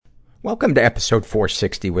Welcome to episode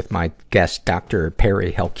 460 with my guest, Dr.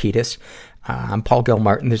 Perry Halkitis. I'm Paul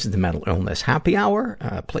Gilmartin. This is the Mental Illness Happy Hour,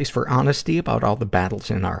 a place for honesty about all the battles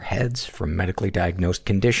in our heads, from medically diagnosed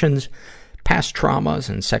conditions, past traumas,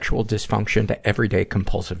 and sexual dysfunction to everyday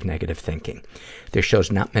compulsive negative thinking. This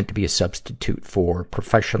show's not meant to be a substitute for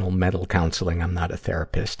professional mental counseling. I'm not a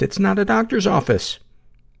therapist. It's not a doctor's office.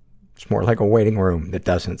 It's more like a waiting room that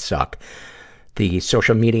doesn't suck. The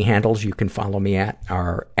social media handles you can follow me at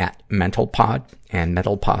are at mentalpod, and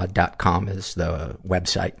mentalpod.com is the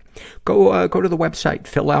website. Go to the website,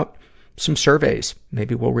 fill out some surveys.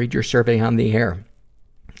 Maybe we'll read your survey on the air.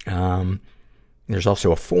 There's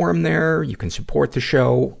also a forum there. You can support the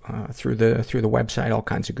show through the website, all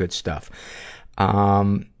kinds of good stuff.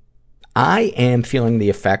 I am feeling the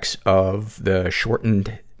effects of the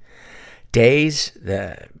shortened days,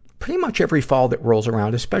 pretty much every fall that rolls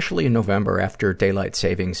around, especially in November after daylight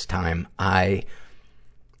savings time.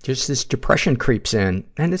 This depression creeps in,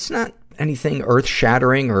 and it's not anything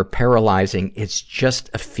earth-shattering or paralyzing. It's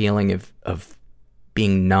just a feeling of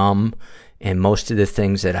being numb, and most of the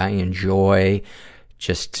things that I enjoy,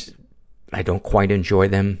 I don't quite enjoy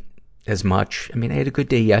them as much. I mean, I had a good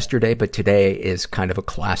day yesterday, but today is kind of a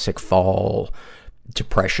classic fall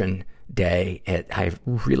depression day. I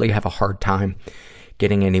really have a hard time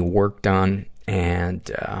getting any work done,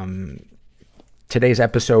 and today's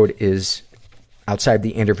episode is, outside the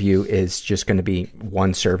interview, is just going to be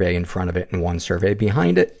one survey in front of it and one survey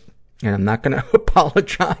behind it. And I'm not going to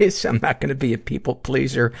apologize. I'm not going to be a people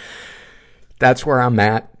pleaser. That's where I'm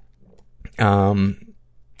at.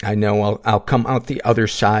 I know I'll come out the other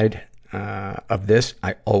side of this.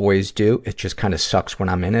 I always do. It just kind of sucks when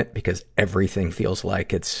I'm in it because everything feels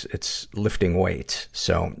like it's lifting weights.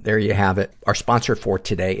 So there you have it. Our sponsor for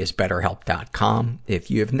today is BetterHelp.com.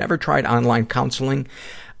 If you have never tried online counseling,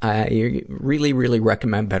 I really, really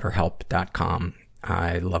recommend BetterHelp.com.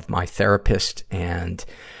 I love my therapist, and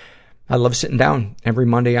I love sitting down every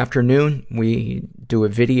Monday afternoon. We do a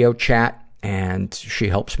video chat, and she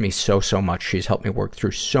helps me so much. She's helped me work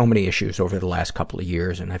through so many issues over the last couple of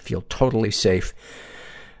years, and I feel totally safe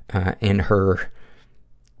in her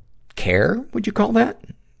care. Would you call that?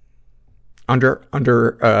 Under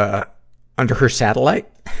her satellite?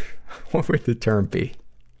 What would the term be?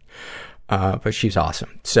 But she's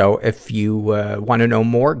awesome. So if you want to know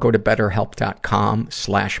more, go to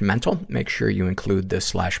betterhelp.com/mental. Make sure you include the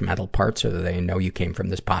 /mental part so that they know you came from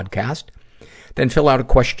this podcast. Then fill out a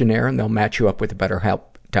questionnaire, and they'll match you up with a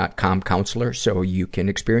BetterHelp.com counselor so you can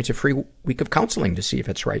experience a free week of counseling to see if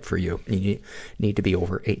it's right for you. You need to be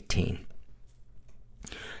over 18.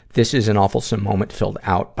 This is an awfulsome moment filled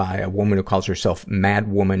out by a woman who calls herself Mad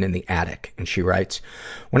Woman in the Attic. And she writes,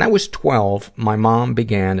 "When I was 12, my mom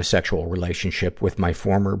began a sexual relationship with my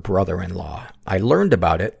former brother-in-law. I learned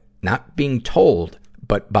about it, not being told,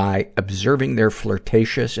 but by observing their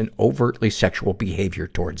flirtatious and overtly sexual behavior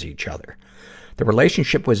towards each other. The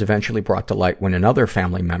relationship was eventually brought to light when another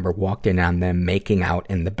family member walked in on them making out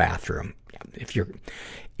in the bathroom."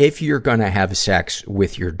 If you're gonna have sex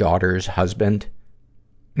with your daughter's husband,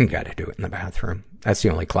 you gotta do it in the bathroom. That's the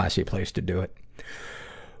only classy place to do it.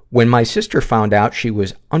 When my sister found out, she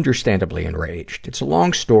was understandably enraged. It's a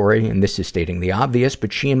long story, and this is stating the obvious,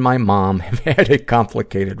 but she and my mom have had a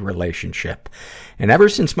complicated relationship. And ever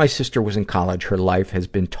since my sister was in college, her life has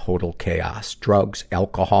been total chaos. Drugs,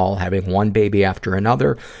 alcohol, having one baby after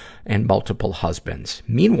another, and multiple husbands.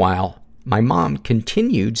 Meanwhile, my mom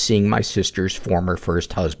continued seeing my sister's former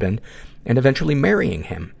first husband and eventually marrying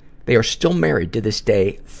him. They are still married to this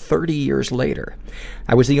day, 30 years later.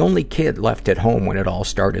 I was the only kid left at home when it all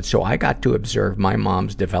started, so I got to observe my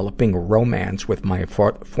mom's developing romance with my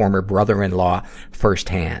former brother-in-law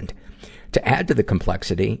firsthand. To add to the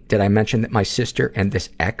complexity, did I mention that my sister and this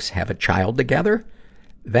ex have a child together?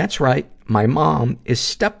 That's right, my mom is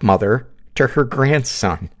stepmother to her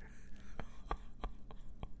grandson.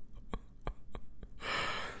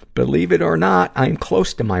 Believe it or not, I'm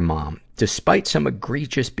close to my mom. Despite some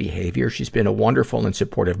egregious behavior, she's been a wonderful and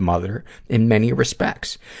supportive mother in many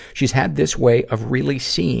respects. She's had this way of really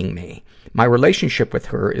seeing me. My relationship with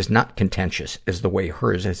her is not contentious as the way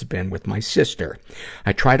hers has been with my sister.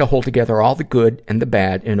 I try to hold together all the good and the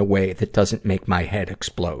bad in a way that doesn't make my head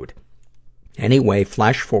explode. Anyway,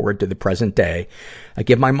 flash forward to the present day. I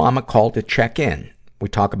give my mom a call to check in. We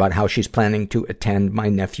talk about how she's planning to attend my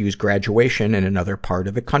nephew's graduation in another part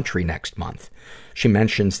of the country next month. She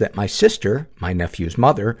mentions that my sister, my nephew's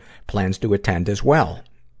mother, plans to attend as well.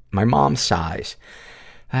 My mom sighs.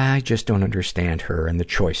 I just don't understand her and the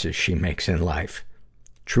choices she makes in life.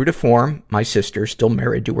 True to form, my sister, still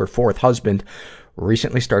married to her fourth husband,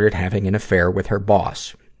 recently started having an affair with her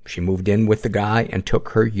boss. She moved in with the guy and took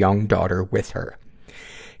her young daughter with her.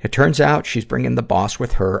 It turns out she's bringing the boss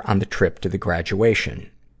with her on the trip to the graduation.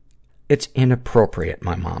 It's inappropriate,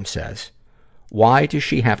 my mom says. Why does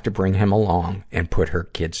she have to bring him along and put her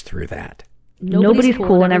kids through that? Nobody's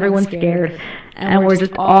cool and everyone's scared, and we're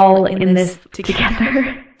just all in this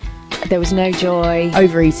together. There was no joy.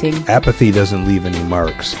 Overeating. Apathy doesn't leave any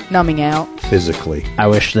marks. Numbing out. Physically. I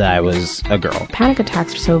wish that I was a girl. Panic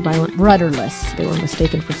attacks are so violent. Rudderless. They were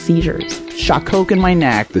mistaken for seizures. Shot coke in my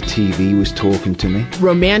neck. The TV was talking to me.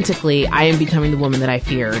 Romantically, I am becoming the woman that I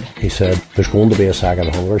feared. He said, there's going to be a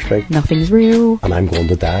second hunger strike. Nothing's real. And I'm going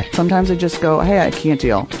to die. Sometimes I just go, hey, I can't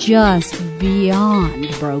deal. Just beyond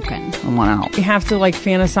broken. I want out. You have to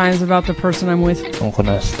fantasize about the person I'm with. I'm going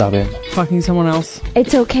to stab him. Fucking someone else.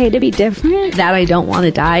 It's okay to be different. That I don't want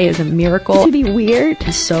to die is a miracle. To be weird.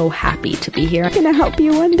 I'm so happy to be here. I'm gonna help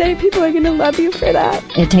you one day. People are gonna love you for that.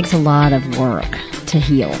 It takes a lot of work to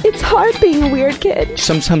heal. It's hard being a weird kid.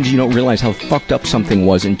 Sometimes you don't realize how fucked up something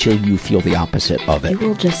was until you feel the opposite of it. You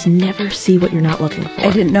will just never see what you're not looking for. I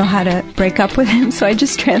didn't know how to break up with him, so I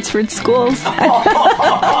just transferred schools.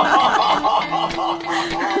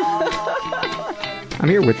 I'm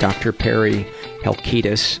here with Dr. Perry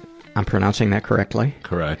Halkitis. I'm pronouncing that correctly?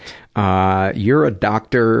 Correct. You're a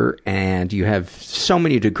doctor and you have so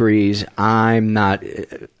many degrees. I'm not.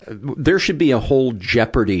 There should be a whole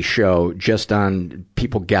Jeopardy show just on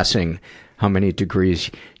people guessing how many degrees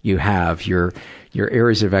you have. Your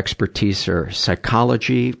areas of expertise are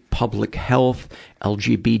psychology, public health,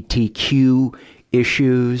 LGBTQ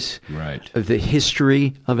issues, right? The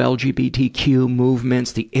history of LGBTQ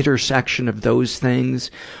movements, the intersection of those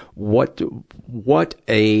things. What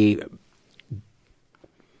a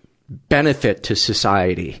benefit to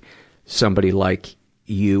society somebody like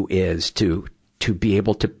you is to be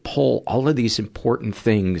able to pull all of these important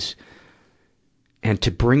things and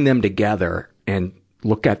to bring them together and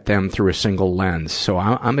look at them through a single lens. So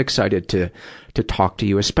I'm excited to talk to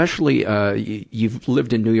you, especially you've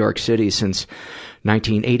lived in New York City since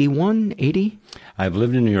 1981, 80? I've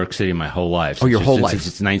lived in New York City my whole life. Oh, your whole life?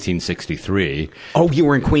 Since 1963. Oh, you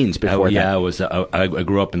were in Queens before that? Yeah, I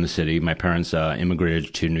grew up in the city. My parents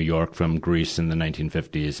immigrated to New York from Greece in the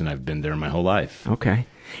 1950s, and I've been there my whole life. Okay.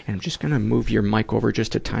 And I'm just going to move your mic over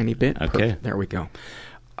just a tiny bit. Okay. Perfect. There we go.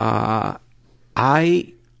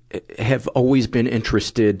 I have always been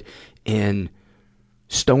interested in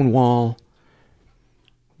Stonewall,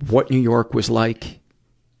 what New York was like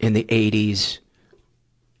in the 80s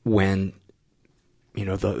when,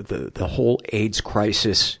 the whole AIDS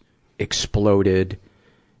crisis exploded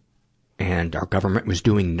and our government was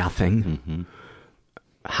doing nothing. Mm-hmm.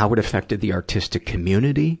 How it affected the artistic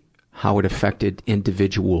community, how it affected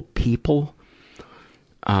individual people,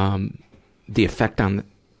 the effect on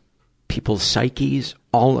people's psyches,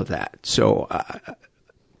 all of that. So,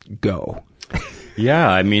 go.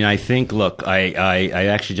 Yeah, I think, look, I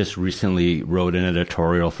actually just recently wrote an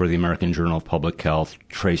editorial for the American Journal of Public Health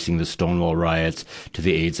tracing the Stonewall riots to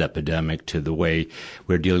the AIDS epidemic to the way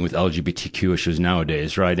we're dealing with LGBTQ issues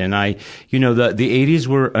nowadays, right? And the 80s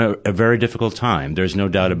were a very difficult time. There's no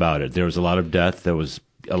doubt about it. There was a lot of death. There was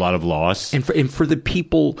a lot of loss. And for the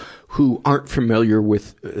people who aren't familiar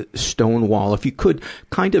with Stonewall, if you could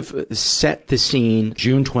kind of set the scene.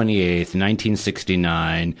 June 28th,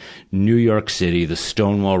 1969, New York City, the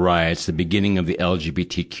Stonewall riots, the beginning of the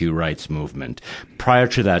LGBTQ rights movement. Prior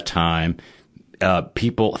to that time,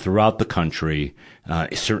 people throughout the country,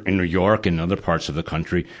 in New York and other parts of the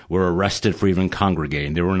country, were arrested for even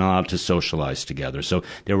congregating. They were not allowed to socialize together. So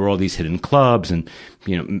there were all these hidden clubs, and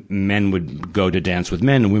men would go to dance with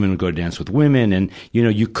men, and women would go to dance with women, and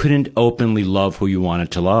you couldn't openly love who you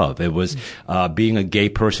wanted to love. It was being a gay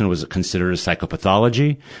person was considered a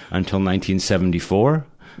psychopathology until 1974.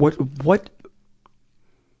 What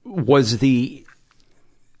was the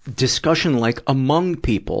discussion like among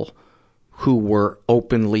people who were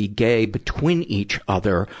openly gay between each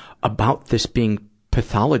other about this being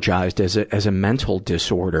pathologized as a mental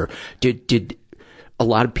disorder? Did a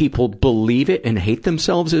lot of people believe it and hate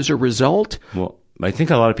themselves as a result? Well, I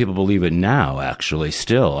think a lot of people believe it now, actually,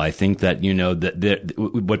 still. I think that,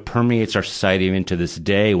 what permeates our society even to this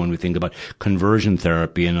day when we think about conversion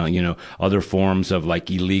therapy and, other forms of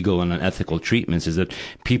illegal and unethical treatments is that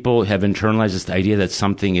people have internalized this idea that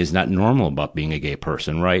something is not normal about being a gay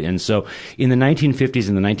person, right? And so in the 1950s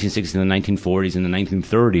and the 1960s and the 1940s and the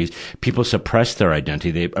 1930s, people suppressed their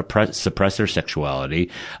identity. They suppressed their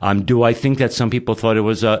sexuality. Do I think that some people thought it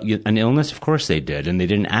was an illness? Of course they did, and they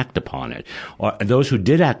didn't act upon it. those who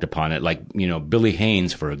did act upon it, like, Billy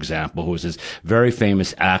Haynes, for example, who was this very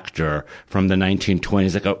famous actor from the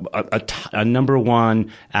 1920s, like a number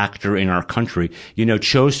one actor in our country,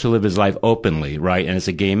 chose to live his life openly, right? And as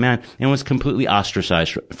a gay man, and was completely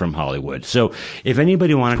ostracized from Hollywood. So if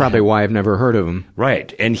anybody wanted probably why I've never heard of him.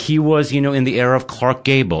 Right. And he was, in the era of Clark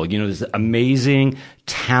Gable, this amazing,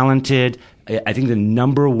 talented, I think the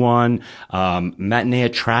number one matinee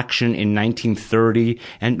attraction in 1930,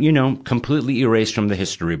 and, completely erased from the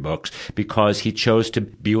history books because he chose to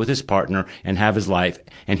be with his partner and have his life.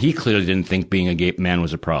 And he clearly didn't think being a gay man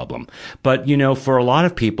was a problem. But, for a lot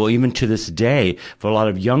of people, even to this day, for a lot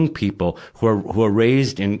of young people who are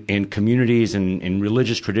raised in communities and in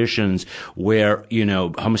religious traditions where,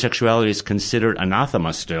 homosexuality is considered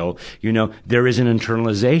anathema still, there is an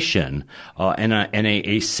internalization and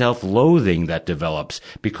a self-loathing that develops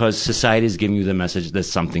because society is giving you the message that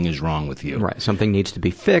something is wrong with you. Right. Something needs to be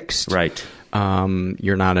fixed. Right.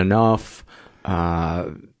 You're not enough.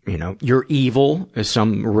 You're evil, as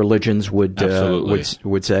some religions would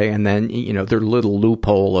say. And then, their little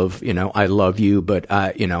loophole of, I love you, but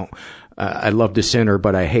I love the sinner,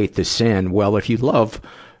 but I hate the sin. Well, if you love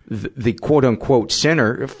the quote-unquote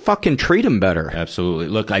sinner, fucking treat him better. Absolutely.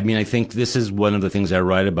 Look, I think this is one of the things I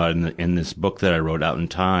write about in this book that I wrote Out in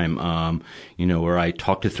Time, where I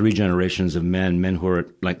talk to three generations of men who are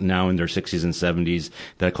like now in their 60s and 70s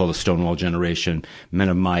that I call the Stonewall generation, men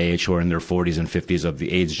of my age who are in their 40s and 50s of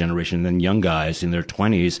the AIDS generation, and then young guys in their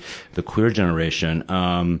 20s, the queer generation.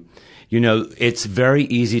 It's very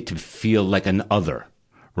easy to feel like an other.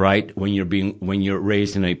 Right? When you're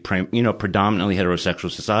raised in a, predominantly heterosexual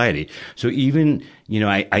society. So even,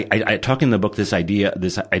 I talk in the book I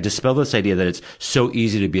dispel this idea that it's so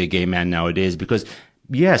easy to be a gay man nowadays because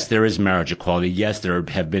yes, there is marriage equality. Yes, there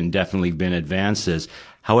have definitely been advances.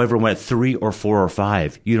 However, when at 3 or 4 or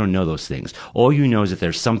 5, you don't know those things. All you know is that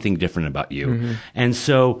there's something different about you. Mm-hmm. And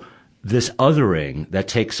so this othering that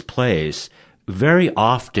takes place very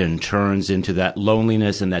often turns into that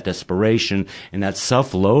loneliness and that desperation and that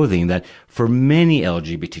self-loathing that for many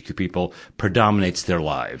LGBTQ people predominates their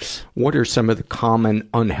lives. What are some of the common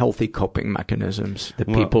unhealthy coping mechanisms that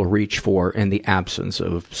people reach for in the absence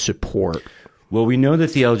of support? Well, we know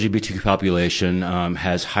that the LGBTQ population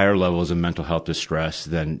has higher levels of mental health distress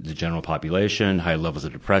than the general population, higher levels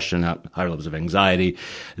of depression, higher levels of anxiety.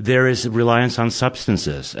 There is a reliance on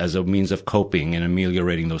substances as a means of coping and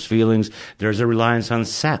ameliorating those feelings. There's a reliance on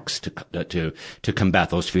sex to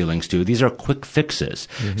combat those feelings too. These are quick fixes.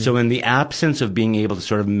 Mm-hmm. So in the absence of being able to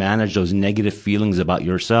sort of manage those negative feelings about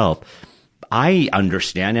yourself, I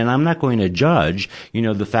understand, and I'm not going to judge,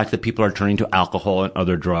 the fact that people are turning to alcohol and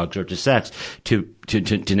other drugs or to sex to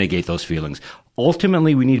negate those feelings.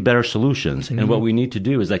 Ultimately, we need better solutions. Mm-hmm. And what we need to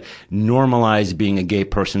do is normalize being a gay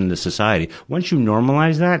person in the society. Once you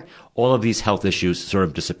normalize that, all of these health issues sort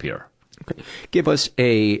of disappear. Okay. Give us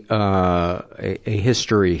a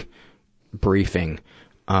history briefing.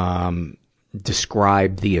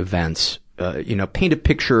 Describe the events. Paint a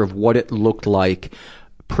picture of what it looked like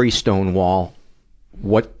pre-Stonewall,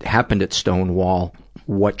 what happened at Stonewall,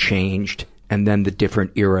 what changed, and then the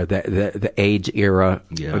different era, the AIDS era,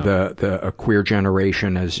 the queer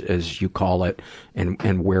generation, as you call it,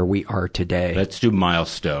 and where we are today. Let's do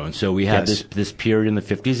milestones. So we had this period in the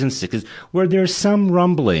 50s and 60s where there's some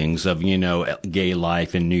rumblings of, gay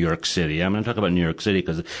life in New York City. I'm going to talk about New York City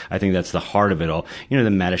because I think that's the heart of it all. The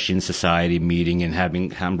Mattachine Society meeting and having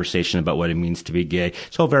conversation about what it means to be gay.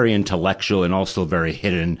 It's all very intellectual and also very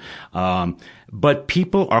hidden. But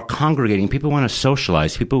people are congregating. People want to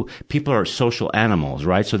socialize. People are social animals,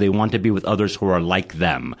 right? So they want to be with others who are like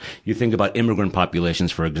them. You think about immigrant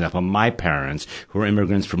populations, for example. My parents, who are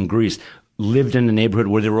immigrants from Greece, lived in a neighborhood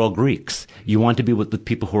where they were all Greeks. You want to be with the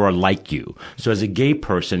people who are like you. So as a gay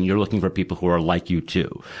person, you're looking for people who are like you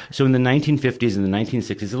too. So in the 1950s and the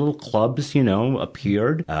 1960s, little clubs,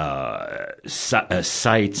 appeared,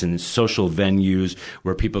 sites and social venues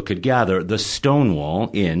where people could gather. The Stonewall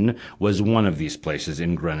Inn was one of these places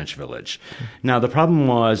in Greenwich Village. Now, the problem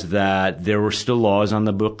was that there were still laws on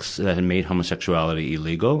the books that had made homosexuality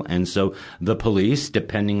illegal. And so the police,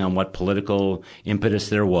 depending on what political impetus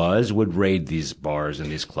there was, would raid these bars and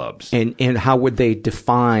these clubs. And how would they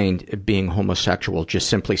define being homosexual? Just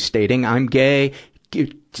simply stating, I'm gay?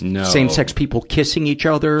 No. Same-sex people kissing each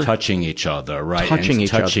other? Touching each other, right? Touching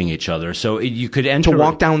each other. So you could enter... To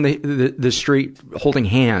walk down the street holding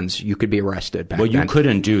hands, you could be arrested back then. Well, you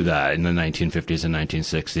couldn't do that in the 1950s and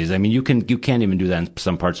 1960s. I mean, you can't even do that in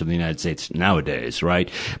some parts of the United States nowadays, right?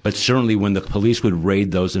 But certainly when the police would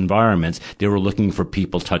raid those environments, they were looking for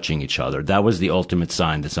people touching each other. That was the ultimate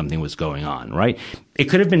sign that something was going on, right? It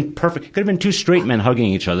could have been perfect. It could have been two straight men hugging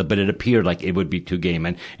each other, but it appeared like it would be two gay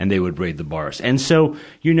men, and they would raid the bars. And so,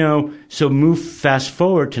 move fast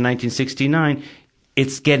forward to 1969. It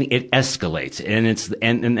escalates,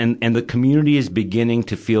 and the community is beginning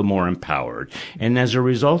to feel more empowered. And as a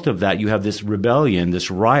result of that, you have this rebellion, this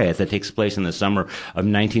riot that takes place in the summer of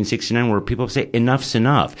 1969, where people say enough's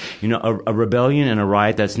enough. A rebellion and a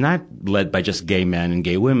riot that's not led by just gay men and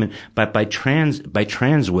gay women, but by trans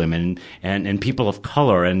women and people of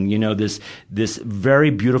color, and this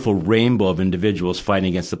very beautiful rainbow of individuals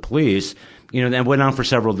fighting against the police. That went on for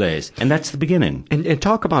several days. And that's the beginning. And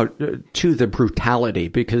talk about, too, the brutality,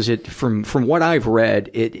 because from what I've read,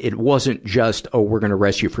 it wasn't just, we're going to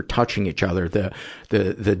arrest you for touching each other.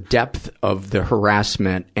 The depth of the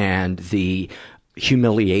harassment and the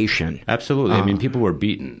humiliation. Absolutely. I mean, people were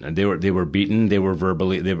beaten. They were beaten. They were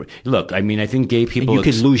verbally. Look. I mean, I think gay people. And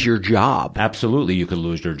you could lose your job. Absolutely, you could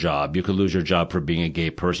lose your job. You could lose your job for being a gay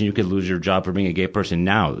person. You could lose your job for being a gay person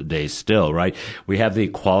nowadays. Still, right? We have the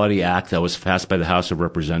Equality Act that was passed by the House of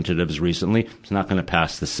Representatives recently. It's not going to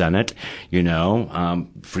pass the Senate. We don't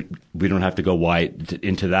have to go wide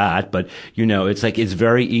into that, but it's like it's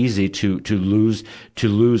very easy to lose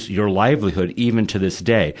your livelihood even to this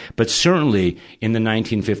day. But certainly in the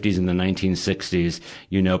 1950s and the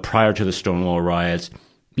 1960s, prior to the Stonewall riots,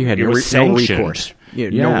 you had no recourse.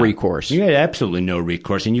 No recourse. You had absolutely no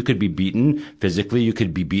recourse, and you could be beaten physically, you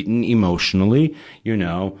could be beaten emotionally,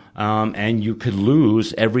 and you could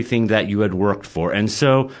lose everything that you had worked for. And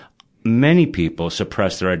so many people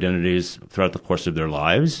suppress their identities throughout the course of their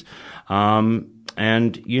lives, and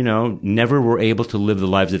never were able to live the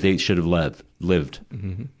lives that they should have lived.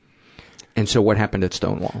 Mm-hmm. And so what happened at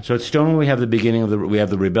Stonewall? So at Stonewall, we have the beginning we have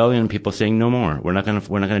the rebellion, people saying no more. We're not going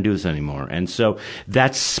to do this anymore. And so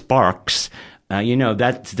that sparks, that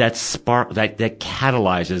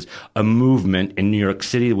catalyzes a movement in New York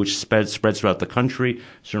City, which spreads throughout the country.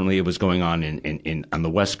 Certainly it was going on on the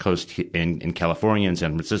West Coast in California and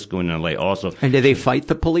San Francisco and LA also. And did they fight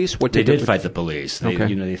the police? They did fight the police.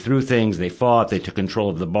 They threw things, they fought, they took control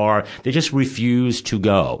of the bar. They just refused to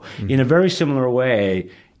go. Mm-hmm. In a very similar way,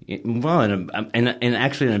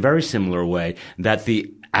 actually in a very similar way that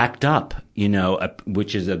the ACT UP,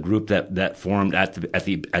 which is a group that formed at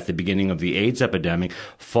the beginning of the AIDS epidemic,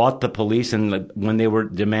 fought the police and when they were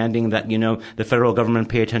demanding that the federal government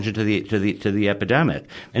pay attention to the epidemic.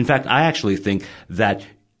 In fact, I actually think that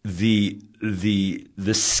the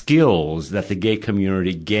skills that the gay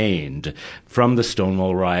community gained from the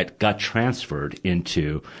Stonewall riot got transferred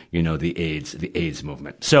into, the AIDS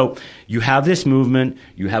movement. So you have this movement,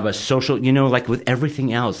 you have a social, like with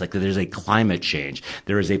everything else, like there's a climate change,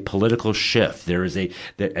 there is a political shift, there is a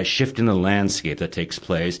shift in the landscape that takes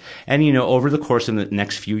place. And, over the course of the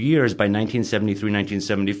next few years, by 1973,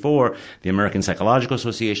 1974, the American Psychological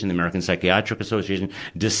Association, the American Psychiatric Association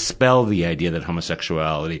dispel the idea that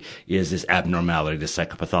homosexuality is this abnormality, this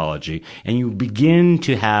psychopathology, and you begin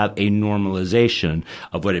to have a normalization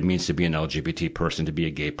of what it means to be an LGBT person, to be a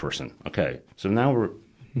gay person. Okay, so now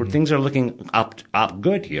things are looking up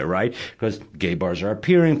good here, right? Because gay bars are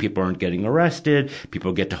appearing, people aren't getting arrested,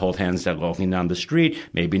 people get to hold hands walking down the street,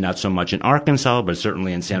 maybe not so much in Arkansas, but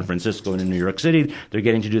certainly in San Francisco and in New York City, they're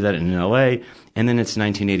getting to do that in LA. And then it's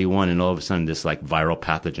 1981, and all of a sudden this viral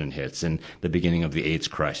pathogen hits and the beginning of the AIDS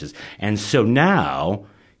crisis. And so now,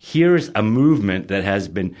 here's a movement that has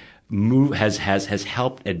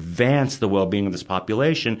helped advance the well-being of this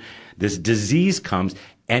population. This disease comes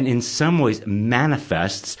and in some ways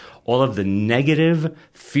manifests all of the negative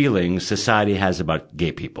feelings society has about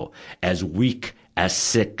gay people as weak, as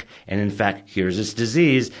sick. And in fact, here's this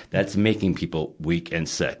disease that's making people weak and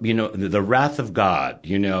sick. The wrath of God,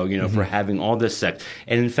 mm-hmm. for having all this sex.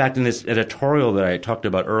 And in fact, in this editorial that I talked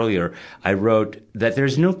about earlier, I wrote that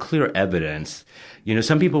there's no clear evidence.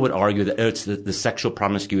 Some people would argue that it's the sexual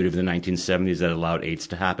promiscuity of the 1970s that allowed AIDS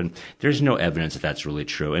to happen. There's no evidence that that's really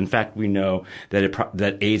true. In fact, we know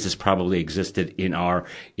that AIDS has probably existed in our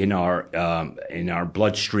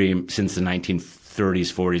bloodstream since the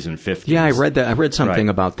 1930s, 40s, and 50s. Yeah, I read that. I read something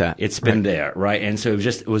about that. It's been there, right? And so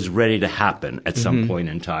it was ready to happen at some point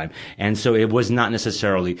in time. And so it was not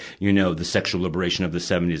necessarily, the sexual liberation of the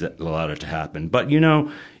 70s that allowed it to happen. But,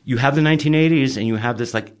 you have the 1980s and you have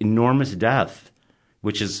this enormous death,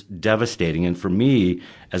 which is devastating. And for me,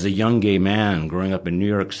 as a young gay man growing up in New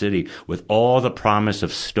York City with all the promise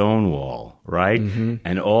of Stonewall, right? Mm-hmm.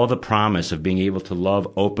 And all the promise of being able to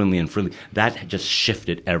love openly and freely, that just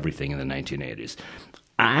shifted everything in the 1980s.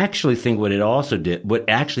 I actually think what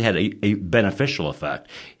actually had a beneficial effect,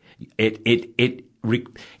 it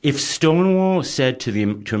if Stonewall said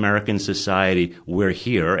to American society, we're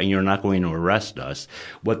here and you're not going to arrest us,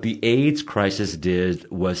 what the AIDS crisis did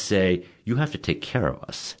was say, you have to take care of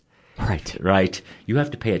us. Right. You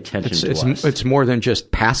have to pay attention to us. It's more than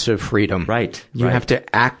just passive freedom. Right. You have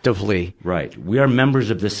to actively. Right. We are members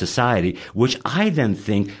of this society, which I then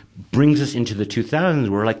think brings us into the 2000s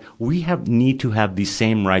where we need to have the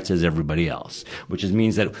same rights as everybody else, which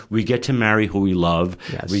means that we get to marry who we love.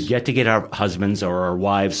 Yes. We get to get our husbands or our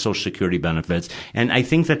wives Social Security benefits. And I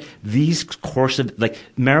think that these course of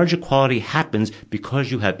marriage equality happens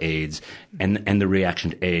because you have AIDS and the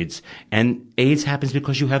reaction to AIDS. And AIDS happens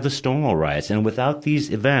because you have the Stonewall riots. And without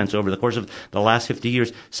these events over the course of the last 50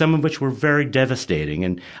 years, some of which were very devastating,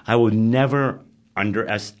 and I would never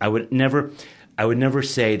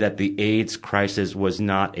say that the AIDS crisis was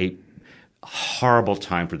not a horrible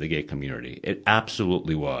time for the gay community. It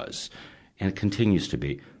absolutely was, and it continues to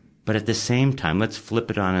be. But at the same time, let's flip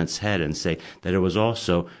it on its head and say that it was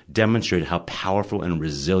also demonstrated how powerful and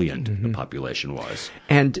resilient the population was.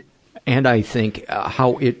 And I think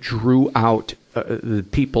how it drew out the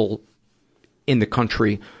people in the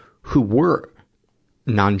country who were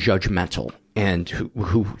non-judgmental and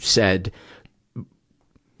who said,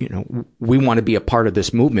 we want to be a part of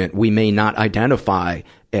this movement. We may not identify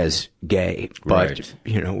as gay, but,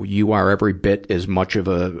 you are every bit as much of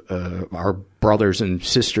our brothers and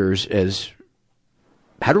sisters as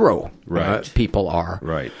hetero people are.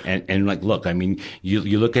 Right. And look, I mean,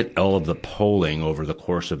 you look at all of the polling over the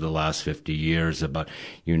course of the last 50 years about,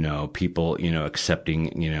 people,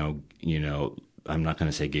 accepting, I'm not going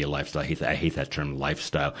to say gay lifestyle. I hate that term,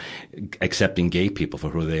 lifestyle. Accepting gay people for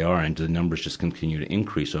who they are, and the numbers just continue to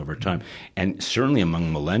increase over time. And certainly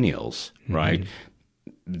among millennials, right?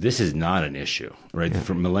 This is not an issue, right?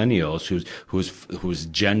 For millennials whose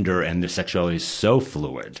gender and their sexuality is so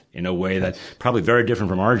fluid in a way that's probably very different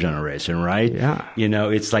from our generation, right? Yeah.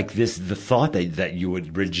 It's like the thought that you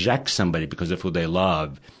would reject somebody because of who they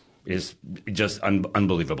love is just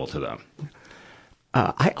unbelievable to them.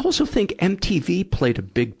 I also think MTV played a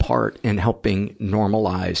big part in helping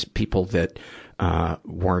normalize people that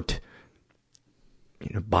weren't,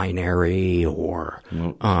 binary or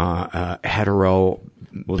hetero.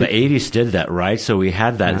 Well, the 80s did that, right? So we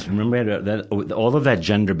had that. Remember that all of that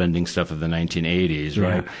gender bending stuff of the 1980s,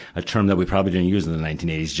 right? A term that we probably didn't use in the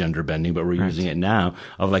 1980s, gender bending, but we're using it now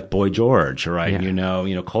of Boy George, right?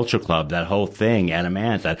 Yeah. Culture Club, that whole thing, Adam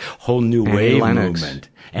Ant, that whole new wave movement.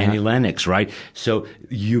 Annie Lennox, right? So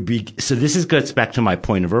so this gets back to my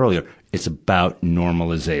point of earlier. It's about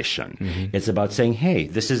normalization. It's about saying, hey,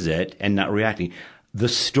 this is it, and not reacting. The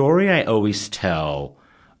story I always tell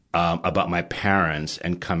about my parents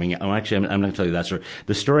and coming out. Actually, I'm not going to tell you that story.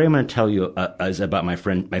 The story I'm going to tell you is about my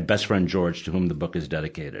best friend George, to whom the book is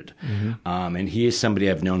dedicated. And he is somebody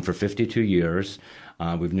I've known for 52 years.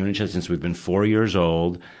 We've known each other since we've been 4 years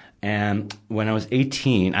old. And when I was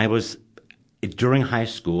 18, during high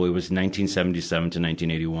school, it was 1977 to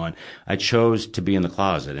 1981, I chose to be in the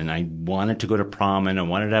closet, and I wanted to go to prom, and I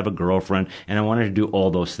wanted to have a girlfriend, and I wanted to do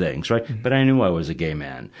all those things, right? But I knew I was a gay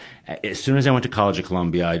man. As soon as I went to college at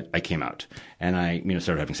Columbia, I came out, and I,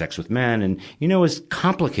 started having sex with men, and, it was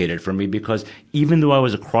complicated for me because even though I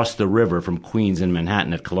was across the river from Queens and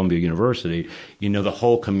Manhattan at Columbia University, the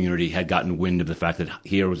whole community had gotten wind of the fact that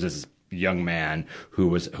here was this young man who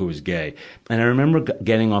was gay. And I remember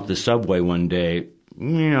getting off the subway one day,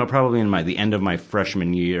 probably in the end of my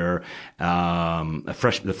freshman year, the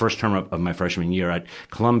first term of my freshman year at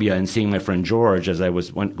Columbia, and seeing my friend George as I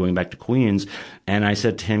was going back to Queens. And I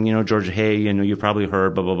said to him, George, hey, you probably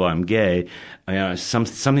heard, blah, blah, blah, I'm gay.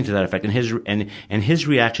 Something to that effect. And his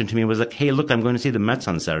reaction to me was like, hey, look, I'm going to see the Mets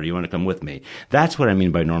on Saturday. You want to come with me? That's what I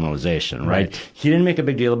mean by normalization, right? He didn't make a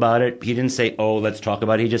big deal about it. He didn't say, oh, let's talk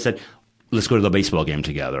about it. He just said, let's go to the baseball game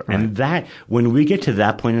together. Right. And that, when we get to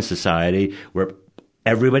that point in society where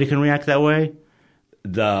everybody can react that way,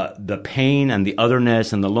 the pain and the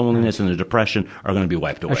otherness and the loneliness and the depression are going to be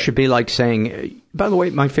wiped away. It should be like saying, by the way,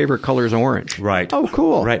 my favorite color is orange. Right. Oh,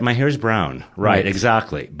 cool. Right. My hair's brown. Right.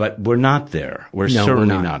 Exactly. But we're not there. We're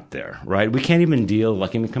certainly not there. Right. We can't even deal,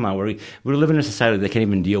 come on, we live in a society that can't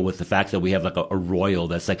even deal with the fact that we have a royal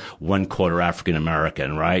that's 1/4 African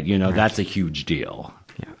American. Right. That's a huge deal.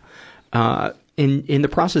 In the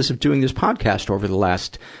process of doing this podcast over the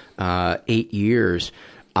last 8 years,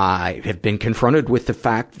 I have been confronted with the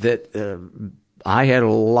fact that I had a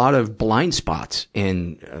lot of blind spots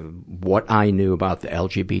in what I knew about the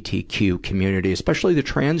LGBTQ community, especially the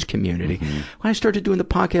trans community. Mm-hmm. When I started doing the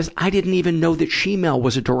podcast, I didn't even know that she-male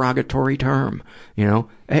was a derogatory term. You know,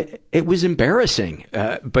 it was embarrassing.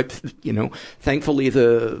 But, you know, thankfully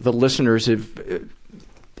the listeners have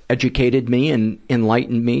educated me and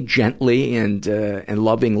enlightened me gently and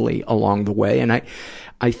lovingly along the way. And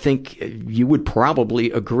I think you would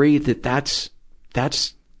probably agree that that's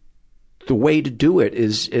the way to do it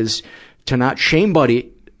is to not shame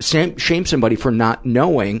somebody for not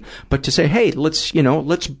knowing, but to say, hey, let's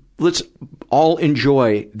all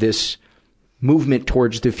enjoy this movement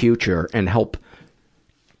towards the future and help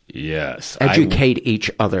educate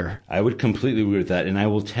each other. I would completely agree with that. And I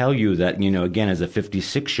will tell you that, you know, again, as a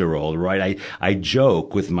 56-year-old, right, I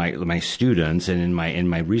joke with my students and in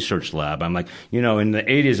my research lab, I'm like, you know, in the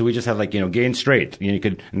 80s, we just had like, you know, gay and straight. You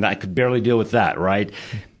know, and I could barely deal with that, right?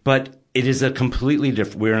 But it is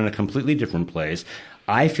we're in a completely different place.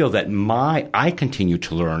 I feel that I continue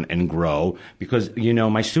to learn and grow because, you know,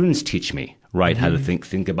 my students teach me, right, how to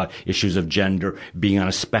think about issues of gender being on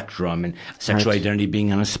a spectrum and sexual identity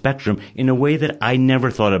being on a spectrum in a way that I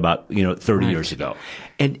never thought about, you know, 30 years ago.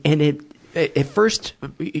 And at first,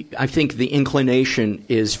 I think the inclination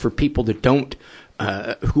is for people that don't,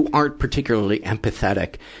 who aren't particularly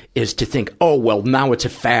empathetic, is to think, oh, well, now it's a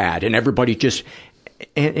fad and everybody just,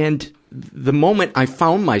 and the moment I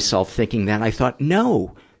found myself thinking that, I thought,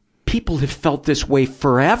 no, people have felt this way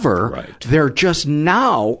forever. Right. They're just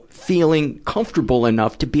now feeling comfortable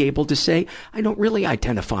enough to be able to say, I don't really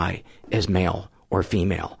identify as male or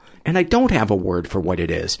female. And I don't have a word for what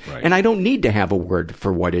it is. Right. And I don't need to have a word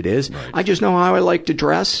for what it is. Right. I just know how I like to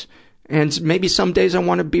dress. And maybe some days I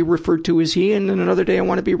want to be referred to as he, and then another day I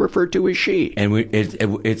want to be referred to as she. And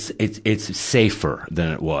it's safer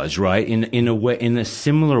than it was, right? In a way, in a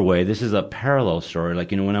similar way, this is a parallel story.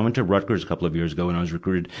 Like, you know, when I went to Rutgers a couple of years ago, when I was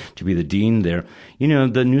recruited to be the dean there, you know,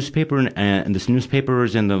 the newspapers and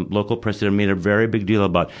the local press there made a very big deal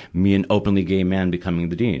about me, an openly gay man, becoming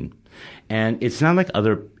the dean. And it's not like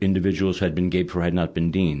other individuals who had been gay before had not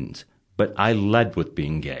been deans, but I led with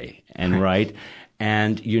being gay, and right.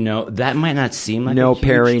 And, you know, that might not seem like no,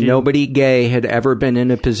 Perry, nobody gay had ever been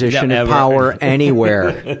in a position of power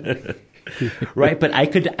anywhere. Right. But I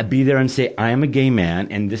could be there and say, I am a gay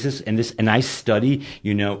man and I study,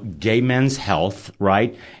 you know, gay men's health.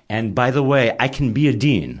 Right. And by the way, I can be a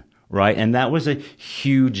dean. Right. And that was a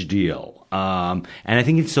huge deal. And I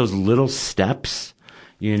think it's those little steps,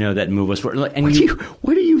 you know, that move us forward. And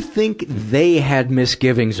what do you think they had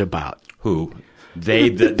misgivings about? Who?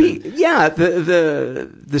 The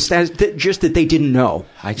status, just that they didn't know.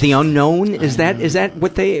 The unknown, is that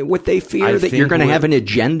what they fear, that you're going to have an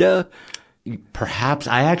agenda? Perhaps.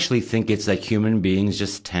 I actually think it's that human beings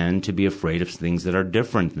just tend to be afraid of things that are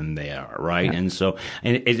different than they are, right? Yeah. And so,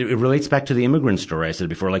 and it relates back to the immigrant story I said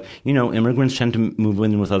before. Like, you know, immigrants tend to move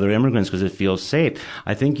in with other immigrants because it feels safe.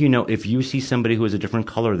 I think, you know, if you see somebody who is a different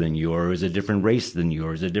color than you, or is a different race than you,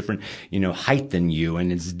 or is a different, you know, height than you,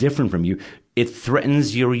 and it's different from you, it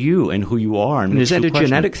threatens you and who you are. And is that a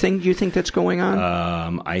genetic thing, do you think, that's going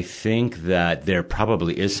on? I think that there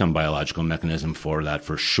probably is some biological mechanism for that,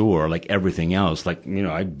 for sure. Like everything else, like, you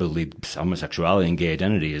know, I believe homosexuality and gay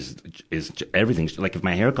identity is everything. Like if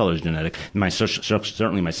my hair color is genetic,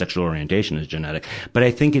 certainly my sexual orientation is genetic. But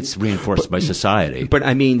I think it's reinforced by society. But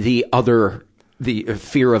I mean the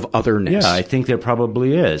fear of otherness. Yeah, I think there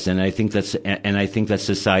probably is. And I think that's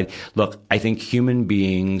society. Look, I think human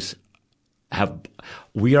beings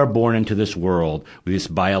we are born into this world with these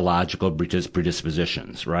biological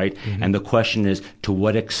predispositions, right? Mm-hmm. And the question is, to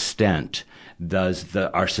what extent does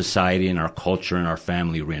our society and our culture and our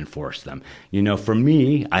family reinforce them? You know, for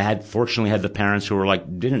me, fortunately had the parents who were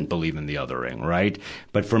like, didn't believe in the othering, right?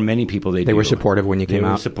 But for many people, they were supportive when you came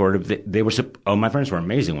out. They were supportive. My parents were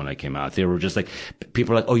amazing when I came out. They were just like,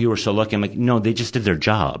 people are like, oh, you were so lucky. I'm like, no, they just did their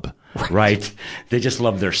job, right? They just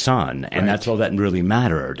loved their son. And that's all that really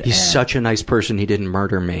mattered. He's such a nice person. He didn't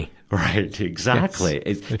murder me. Right, exactly.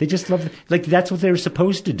 Yes. They just love, like, that's what they were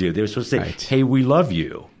supposed to do. They were supposed to say, hey, we love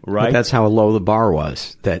you, right? But that's how low the bar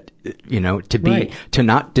was, that, you know, to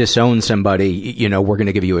not disown somebody, you know, we're going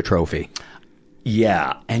to give you a trophy.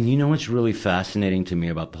 Yeah. And you know what's really fascinating to me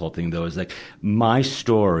about the whole thing, though, is like my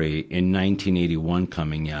story in 1981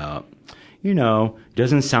 coming out, you know,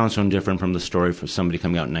 doesn't sound so different from the story for somebody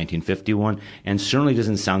coming out in 1951, and certainly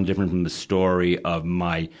doesn't sound different from the story of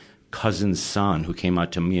my cousin's son who came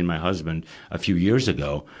out to me and my husband a few years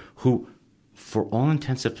ago, who, for all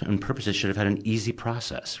intents and purposes, should have had an easy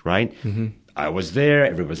process, right? Mm-hmm. I was there.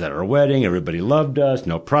 Everybody was at our wedding. Everybody loved us.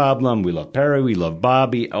 No problem. We love Perry. We love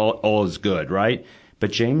Bobby. All is good, right?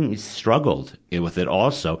 But Jamie struggled with it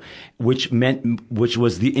also, which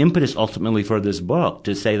was the impetus ultimately for this book,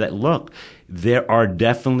 to say that, look, there are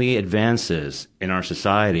definitely advances in our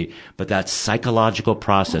society, but that psychological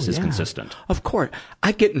process is consistent. Of course.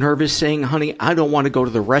 I get nervous saying, honey, I don't want to go to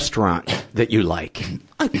the restaurant that you like.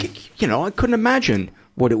 I couldn't imagine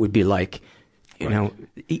what it would be like.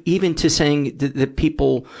 Even to saying that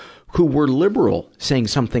people who were liberal saying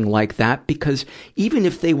something like that, because even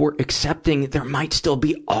if they were accepting, there might still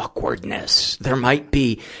be awkwardness. There might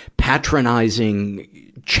be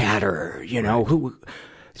patronizing chatter,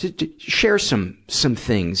 share some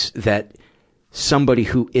things that somebody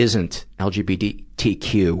who isn't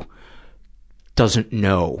LGBTQ doesn't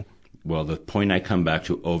know. Well, the point I come back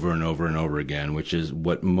to over and over and over again, which is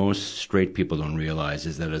what most straight people don't realize,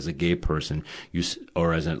 is that as a gay person,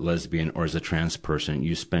 or as a lesbian, or as a trans person,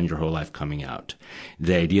 you spend your whole life coming out.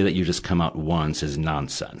 The idea that you just come out once is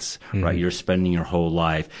nonsense, right? You're spending your whole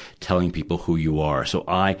life telling people who you are. So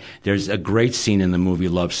there's a great scene in the movie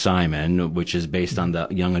Love, Simon, which is based on the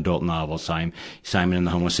young adult novel Simon and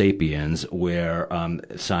the Homo Sapiens, where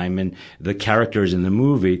Simon, the characters in the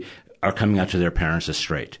movie, are coming out to their parents as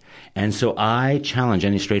straight. And so I challenge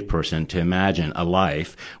any straight person to imagine a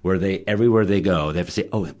life where everywhere they go, they have to say,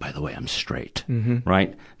 oh, by the way, I'm straight,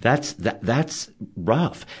 right? That's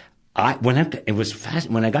rough. When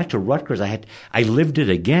I got to Rutgers, I lived it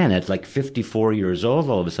again at like 54 years old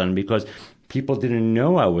all of a sudden, because people didn't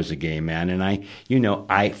know I was a gay man. And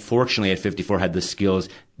I fortunately at 54 had the skills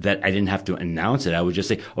that I didn't have to announce it. I would just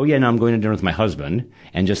say, oh yeah, no, I'm going to dinner with my husband,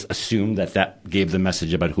 and just assume that gave the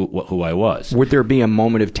message about who I was. Would there be a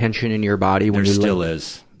moment of tension in your body when there still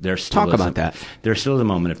is? There still Talk about that. There's still a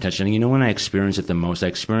moment of tension. And when I experience it the most, I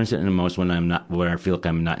experience it the most when I feel like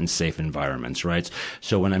I'm not in safe environments, right?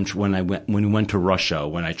 So when we went to Russia,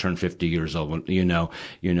 when I turned 50 years old,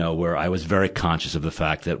 where I was very conscious of the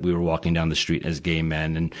fact that we were walking down the street as gay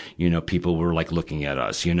men, and, people were like looking at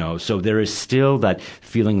us, so there is still that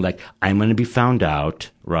feeling like I'm going to be found out,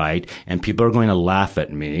 right? And people are going to laugh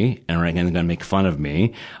at me, and they're going to make fun of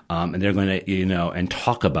me, and they're going to, and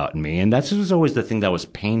talk about me. And that was always the thing that was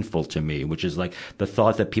painful to me, which is like the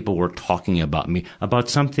thought that people were talking about me, about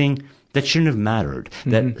something that shouldn't have mattered,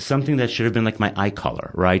 that something that should have been like my eye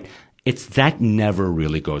color, right? That never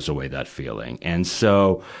really goes away, that feeling. And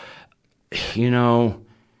so,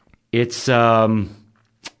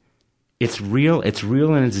 it's real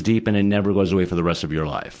and it's deep, and it never goes away for the rest of your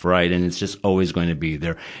life, right? And it's just always going to be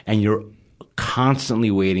there. And you're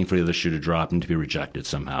constantly waiting for the other shoe to drop and to be rejected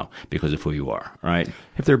somehow because of who you are, right?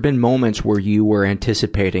 Have there been moments where you were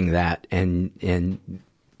anticipating that and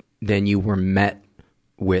then you were met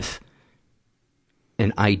with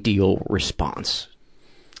an ideal response?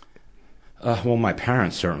 Well, my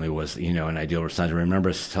parents certainly was, an ideal response.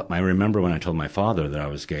 I remember when I told my father that I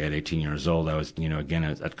was gay at 18 years old. I was, again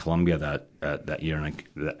at Columbia that year, and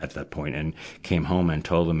at that point, and came home and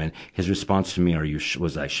told him. And his response to me,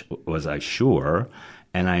 was I sure?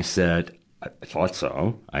 And I said, I thought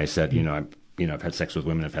so. I said, I've had sex with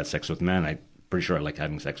women, I've had sex with men. I'm pretty sure I like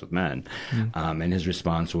having sex with men. And his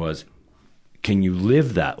response was, can you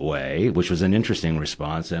live that way? Which was an interesting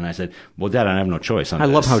response. And I said, well, Dad, I have no choice on this.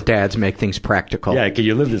 I love how dads make things practical. Yeah, can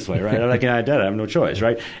you live this way, right? I'm like, yeah, Dad, I have no choice,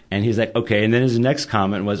 right? And he's like, okay. And then his next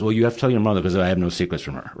comment was, well, you have to tell your mother because I have no secrets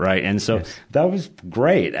from her, right? And so that was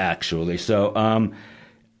great, actually. So,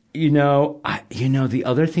 the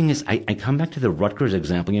other thing is, I come back to the Rutgers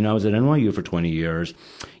example. I was at NYU for 20 years.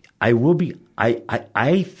 I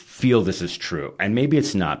feel this is true, and maybe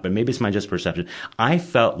it's not, but maybe it's my just perception. I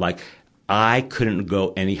felt like I couldn't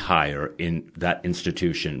go any higher in that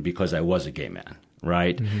institution because I was a gay man,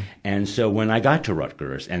 right? And so when I got to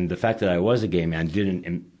Rutgers, and the fact that I was a gay man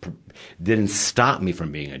didn't stop me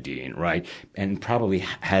from being a dean, right? And probably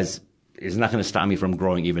is not going to stop me from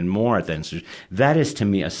growing even more at that institution. That is, to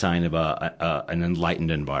me, a sign of an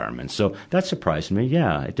enlightened environment. So that surprised me.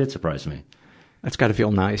 Yeah, it did surprise me. That's got to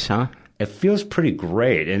feel nice, huh? It feels pretty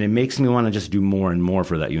great, and it makes me want to just do more and more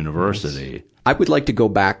for that university. Nice. I would like to go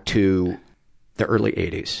back to the early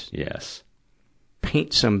 80s. Yes.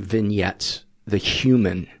 Paint some vignettes, the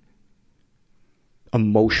human,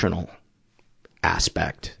 emotional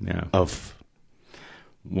aspect of...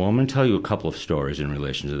 Well, I'm going to tell you a couple of stories in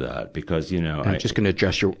relation to that, because, I'm just going to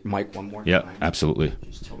adjust your mic one more time. Yeah, absolutely.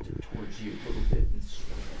 Just tilt it towards you a little bit and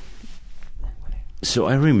swing it that way. So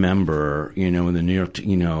I remember, in the New York,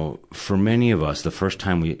 for many of us, the first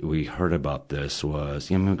time we heard about this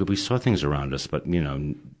was, we saw things around us, but,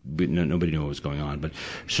 nobody knew what was going on. But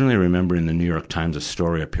certainly I remember in the New York Times a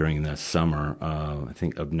story appearing that summer, I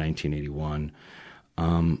think of 1981,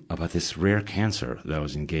 about this rare cancer that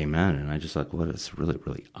was in gay men. And I just thought, well, it's really,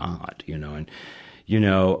 really odd,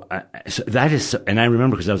 so that is, and I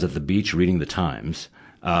remember because I was at the beach reading the Times,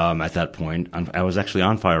 at that point. I was actually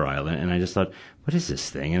on Fire Island, and I just thought, what is this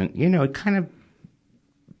thing? And, it kind of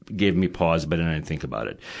gave me pause, but then I didn't think about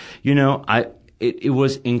it. It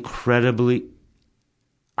was incredibly,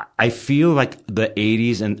 I feel like the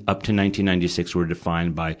 80s and up to 1996 were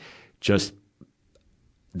defined by just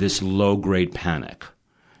this low-grade panic,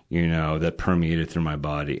 that permeated through my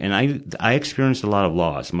body. And I experienced a lot of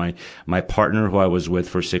loss. My partner, who I was with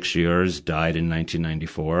for 6 years, died in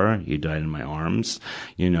 1994. He died in my arms.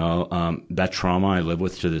 That trauma I live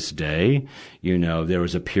with to this day. There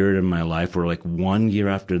was a period in my life where, like, 1 year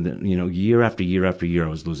after year after year after year, I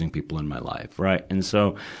was losing people in my life, right? And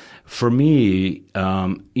so, for me,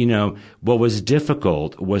 what was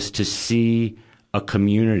difficult was to see a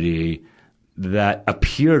community that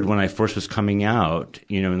appeared when I first was coming out,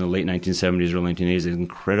 in the late 1970s, early 1980s,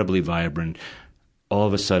 incredibly vibrant, all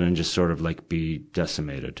of a sudden just sort of like be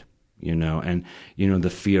decimated, and, the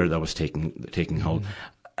fear that was taking hold.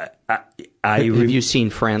 Have you seen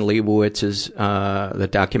Fran Leibowitz' the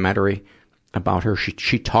documentary about her?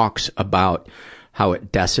 She talks about how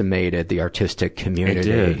it decimated the artistic community.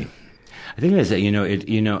 It did. I think it is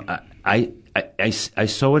that, I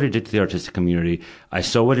saw what it did to the artistic community. I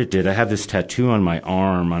saw what it did. I have this tattoo on my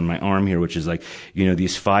arm here, which is like,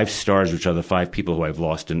 these 5 stars, which are the 5 people who I've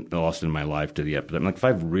lost in my life to the epidemic. Like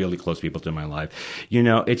 5 really close people to my life.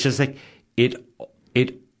 It's just like,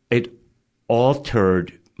 it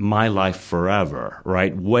altered my life forever,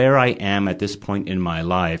 right? Where I am at this point in my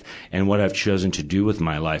life and what I've chosen to do with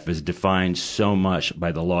my life is defined so much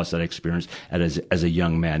by the loss that I experienced as a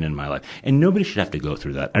young man in my life. And nobody should have to go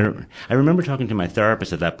through that. I remember talking to my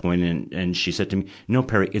therapist at that point, and she said to me, "No,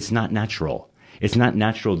 Perry, it's not natural. It's not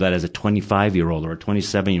natural that as a 25-year-old or a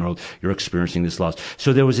 27-year-old, you're experiencing this loss."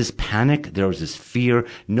 So there was this panic. There was this fear.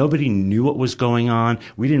 Nobody knew what was going on.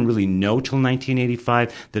 We didn't really know till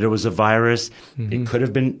 1985 that it was a virus. Mm-hmm. It could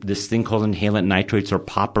have been this thing called inhalant nitrates or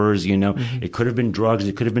poppers, Mm-hmm. It could have been drugs.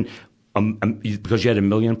 It could have been because you had a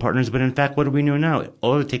million partners. But in fact, what do we know now?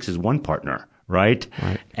 All it takes is one partner, right?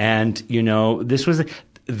 And, this was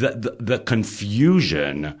the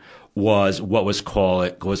confusion was what was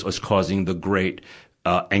causing the great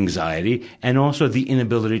anxiety, and also the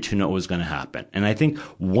inability to know what was going to happen. And I think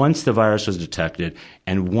once the virus was detected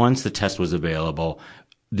and once the test was available,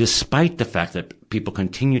 despite the fact that people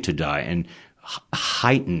continue to die and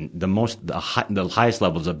heighten the highest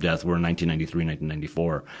levels of death were in 1993,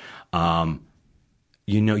 1994.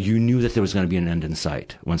 You knew that there was going to be an end in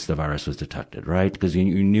sight once the virus was detected, right? Because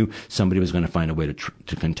you knew somebody was going to find a way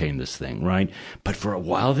to contain this thing, right? But for a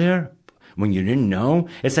while there, when you didn't know,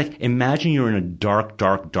 it's like, imagine you're in a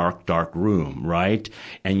dark room, right?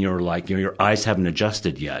 And you're like, your eyes haven't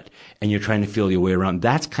adjusted yet, and you're trying to feel your way around.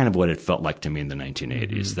 That's kind of what it felt like to me in the 1980s,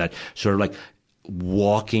 mm-hmm. That sort of like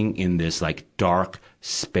walking in this like dark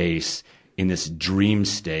space, in this dream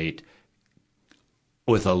state,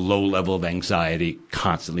 with a low level of anxiety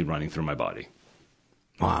constantly running through my body.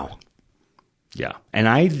 Wow. Yeah. And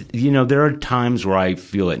there are times where I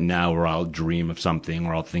feel it now, where I'll dream of something,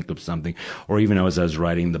 or I'll think of something, or even as I was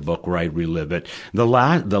writing the book where I relive it. The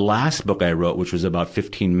last book I wrote, which was about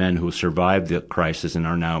 15 men who survived the crisis and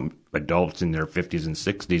are now adults in their 50s and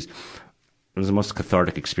 60s, it was the most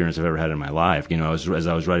cathartic experience I've ever had in my life. As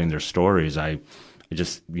I was writing their stories, I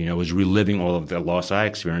just, was reliving all of the loss I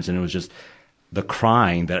experienced, and it was just the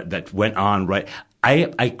crying that went on, right? I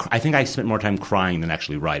think I spent more time crying than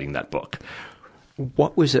actually writing that book.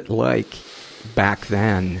 What was it like back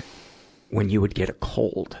then when you would get a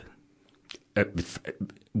cold?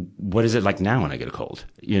 What is it like now when I get a cold?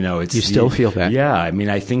 You still feel that? Yeah. I mean,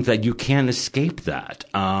 I think that you can't escape that.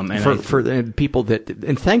 For the people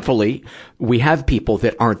and thankfully we have people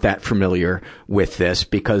that aren't that familiar with this,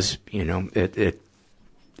 because, it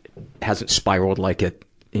hasn't spiraled like it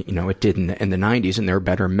did in the 90s, and there are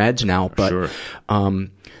better meds now. But, sure.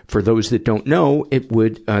 For those that don't know, it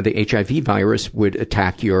would, the HIV virus would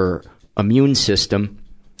attack your immune system,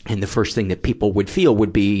 and the first thing that people would feel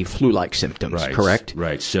would be flu-like symptoms, right, correct?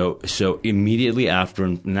 Right. So immediately after,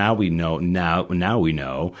 now we know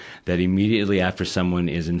that immediately after someone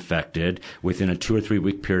is infected, within a 2 or 3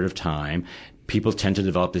 week period of time, people tend to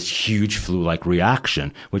develop this huge flu-like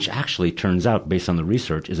reaction, which actually turns out, based on the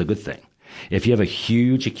research, is a good thing. If you have a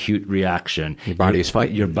huge acute reaction, your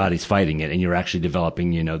body's fighting it, and you're actually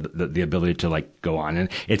developing, the ability to like go on. And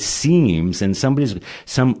it seems, and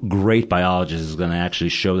some great biologist is going to actually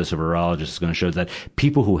show this, a virologist is going to show that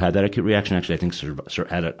people who had that acute reaction actually, I think,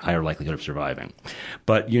 had a higher likelihood of surviving.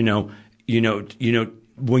 But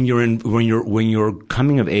when you're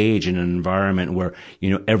coming of age in an environment where,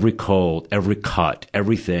 every cold, every cut,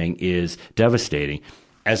 everything is devastating,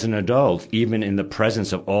 as an adult, even in the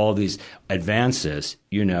presence of all these advances,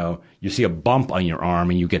 you see a bump on your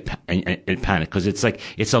arm and you get panic because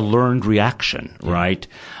it's a learned reaction, right?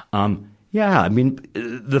 Yeah, I mean,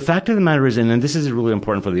 the fact of the matter is, and this is really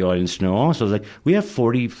important for the audience to know also, is like we have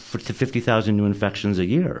 40 to 50,000 new infections a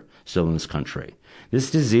year still in this country. This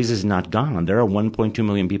disease is not gone. There are 1.2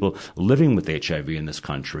 million people living with HIV in this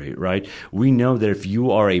country, right? We know that if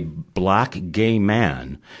you are a black gay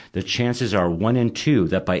man, the chances are 1 in 2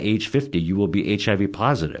 that by age 50 you will be HIV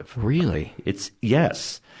positive. Really?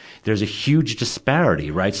 Yes. There's a huge disparity,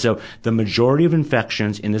 right? So the majority of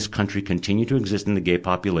infections in this country continue to exist in the gay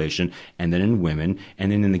population and then in women.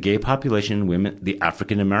 And then in the gay population and women, the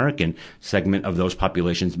African American segment of those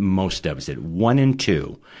populations most devastated. 1 in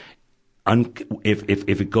 2.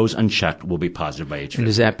 If it goes unchecked, will be positive by age 50. And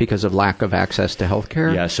is that because of lack of access to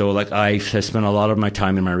healthcare? Yeah. So I spent a lot of my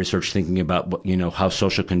time in my research thinking about how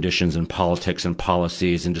social conditions and politics and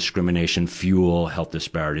policies and discrimination fuel health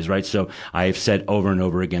disparities, right? So I've said over and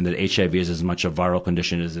over again that HIV is as much a viral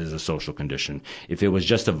condition as it is a social condition. If it was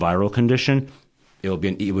just a viral condition, it would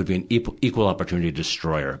be an equal opportunity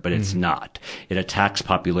destroyer, but it's not. It attacks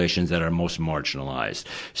populations that are most marginalized.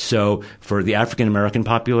 So for the African American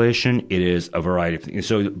population, it is a variety of things.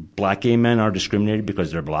 So black gay men are discriminated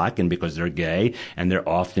because they're black and because they're gay, and they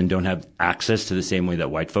often don't have access to the same way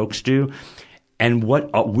that white folks do. And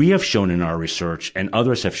what we have shown in our research, and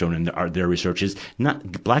others have shown in their research, is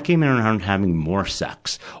not black gay men aren't having more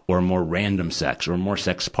sex or more random sex or more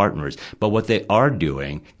sex partners. But what they are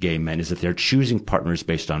doing, gay men, is that they're choosing partners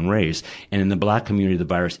based on race. And in the black community, the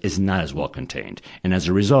virus is not as well contained. And as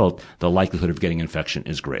a result, the likelihood of getting infection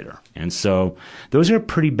is greater. And so those are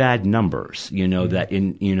pretty bad numbers, that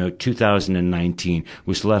in 2019,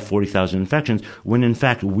 we still have 40,000 infections, when in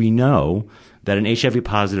fact we know that an HIV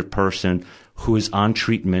positive person who is on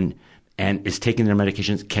treatment and is taking their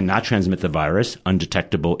medications cannot transmit the virus.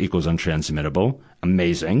 Undetectable equals untransmittable.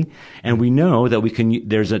 Amazing. And we know that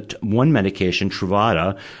there's one medication,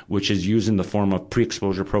 Truvada, which is used in the form of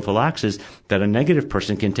pre-exposure prophylaxis, that a negative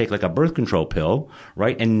person can take like a birth control pill,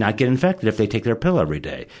 right, and not get infected if they take their pill every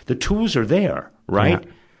day. The tools are there, right?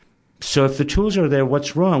 Yeah. So if the tools are there,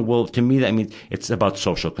 what's wrong? Well, to me, that means it's about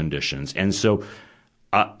social conditions. And so,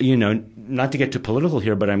 not to get too political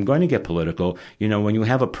here, but I'm going to get political. When you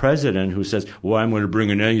have a president who says, well, I'm going to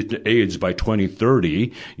bring an end to AIDS by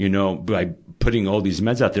 2030, by putting all these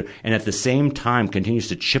meds out there, and at the same time continues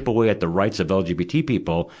to chip away at the rights of LGBT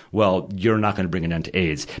people, well, you're not going to bring an end to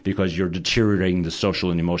AIDS because you're deteriorating the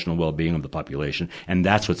social and emotional well-being of the population, and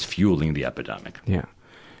that's what's fueling the epidemic. Yeah.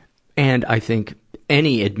 And I think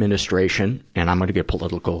any administration, and I'm going to get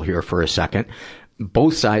political here for a second,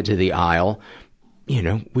 both sides of the aisle,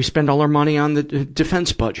 we spend all our money on the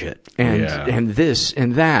defense budget and this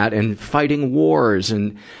and that and fighting wars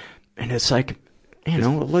and it's like,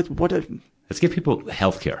 let's give people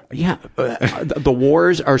health care. Yeah. The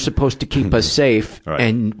wars are supposed to keep us safe. Right.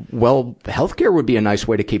 And health care would be a nice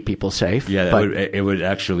way to keep people safe. Yeah. It would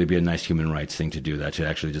actually be a nice human rights thing to do that, to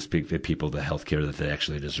actually just give people the health care that they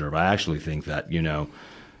actually deserve. I actually think that,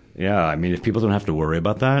 if people don't have to worry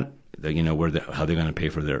about that, how they're going to pay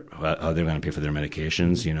for their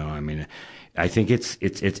medications. I think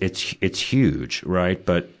it's huge, right?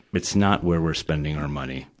 But it's not where we're spending our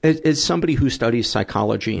money. As somebody who studies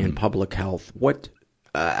psychology and public health,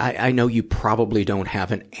 I know you probably don't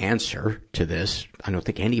have an answer to this. I don't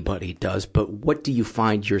think anybody does. But what do you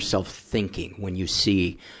find yourself thinking when you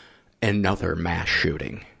see another mass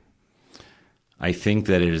shooting? I think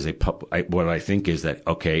that it is what I think is that,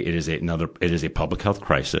 it is a public health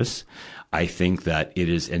crisis. I think that it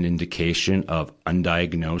is an indication of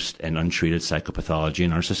undiagnosed and untreated psychopathology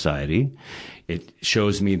in our society. It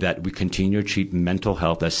shows me that we continue to treat mental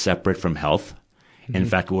health as separate from health. In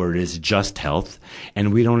fact, where it is just health,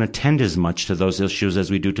 and we don't attend as much to those issues as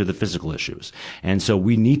we do to the physical issues. And so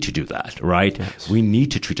we need to do that, right? Yes. We need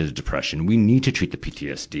to treat the depression. We need to treat the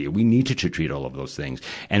PTSD. We need to treat all of those things.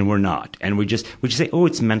 And we're not. And we just say,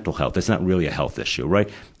 it's mental health. It's not really a health issue, right?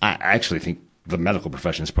 I actually think the medical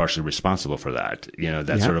profession is partially responsible for that,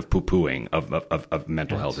 sort of poo-pooing of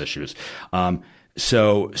mental health issues.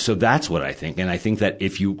 So that's what I think. And I think that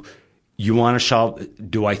if you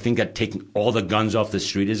do I think that taking all the guns off the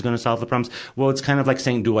street is going to solve the problems? Well, it's kind of like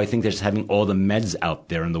saying, do I think that just having all the meds out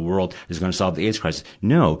there in the world is going to solve the AIDS crisis?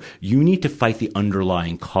 No, you need to fight the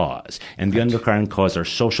underlying cause. And the underlying cause are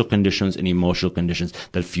social conditions and emotional conditions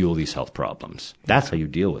that fuel these health problems. That's how you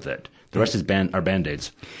deal with it. The rest is are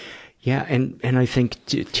Band-Aids. Yeah, and I think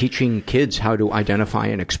teaching kids how to identify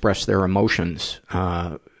and express their emotions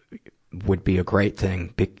would be a great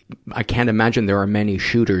thing. I can't imagine there are many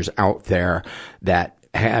shooters out there that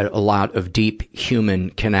had a lot of deep human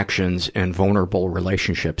connections and vulnerable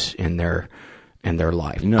relationships in their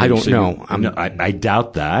life. No, I don't know. I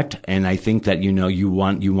doubt that, and I think that you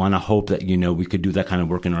want to hope that we could do that kind of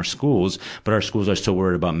work in our schools, but our schools are so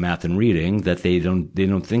worried about math and reading that they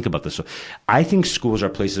don't think about this. So I think schools are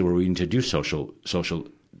places where we need to do social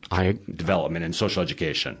development and social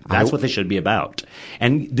education. That's what they should be about.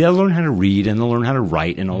 And they'll learn how to read and they'll learn how to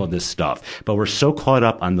write and all of this stuff. But we're so caught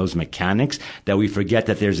up on those mechanics that we forget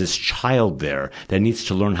that there's this child there that needs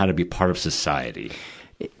to learn how to be part of society.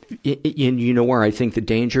 You know where I think the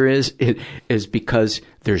danger is because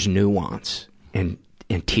there's nuance in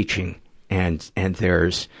teaching and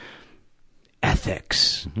there's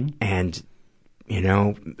ethics and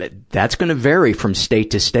that's going to vary from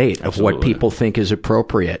state to state of what people think is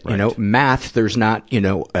appropriate. Right. Math, there's not,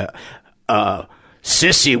 a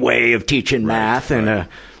sissy way of teaching math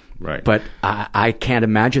but I can't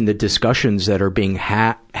imagine the discussions that are being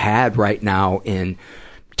had right now in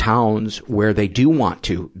towns where they do want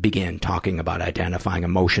to begin talking about identifying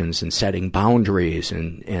emotions and setting boundaries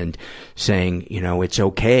and saying, it's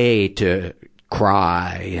okay to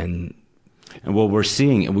cry and what we're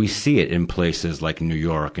seeing, and we see it in places like New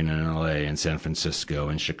York and in LA and San Francisco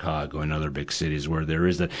and Chicago and other big cities where there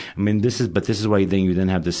is that. I mean, this is why you then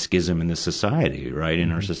have this schism in the society, right?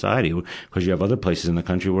 In our society, because you have other places in the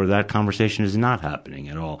country where that conversation is not happening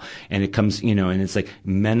at all. And it comes, and it's like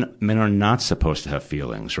men are not supposed to have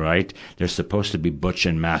feelings, right? They're supposed to be butch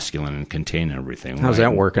and masculine and contain everything. How's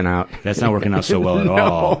that working out? That's not working out so well at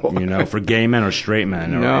all, for gay men or straight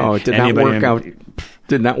men. No, it did not work out.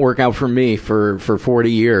 Did not work out for me for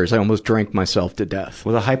 40 years. I almost drank myself to death.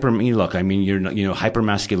 Well, hyper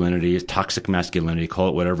masculinity is toxic masculinity. Call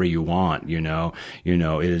it whatever you want.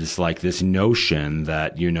 It is like this notion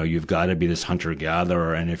that you've got to be this hunter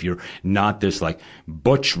gatherer, and if you're not this like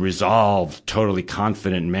butch, resolved, totally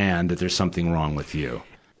confident man, that there's something wrong with you.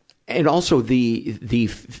 And also the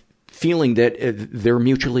feeling that they're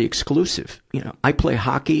mutually exclusive. I play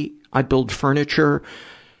hockey, I build furniture,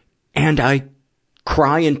 and I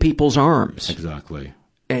cry in people's arms. Exactly.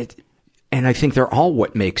 And I think they're all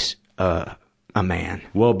what makes a man.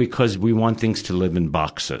 Well, because we want things to live in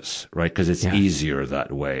boxes, right? Because it's easier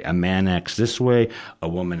that way. A man acts this way, a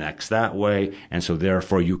woman acts that way, and so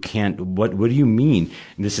therefore you can't. What do you mean?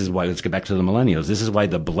 And this is why. Let's get back to the millennials. This is why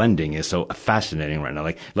the blending is so fascinating right now.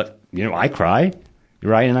 Like, look, I cry.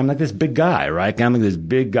 Right, and I'm like this big guy, right? I'm like this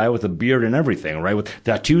big guy with a beard and everything, right? With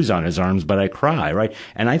tattoos on his arms, but I cry, right?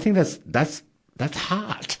 And I think that's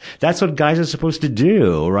hot. That's what guys are supposed to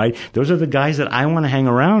do, right? Those are the guys that I want to hang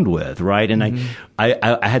around with, right? And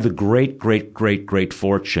I had the great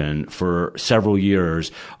fortune for several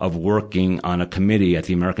years of working on a committee at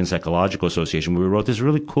the American Psychological Association where we wrote this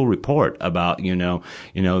really cool report about,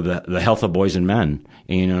 the health of boys and men.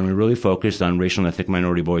 And we really focused on racial and ethnic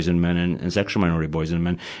minority boys and men and sexual minority boys and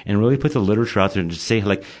men and really put the literature out there to say,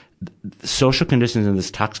 like, social conditions and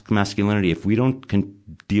this toxic masculinity, if we don't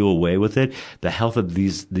deal away with it, the health of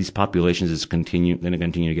these populations is going to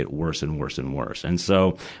continue to get worse and worse and worse. And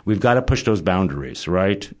so we've got to push those boundaries,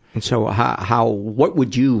 right? And so what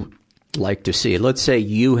would you like to see? Let's say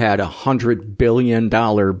you had $100 billion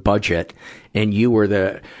budget and you were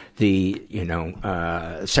the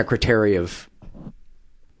Secretary of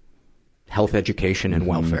Health, Education, and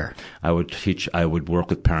Welfare. I would work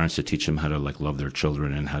with parents to teach them how to love their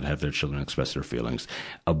children and how to have their children express their feelings.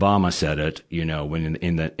 Obama said it, when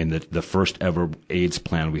in the first ever AIDS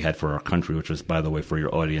plan we had for our country, which was, by the way, for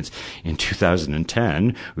your audience, in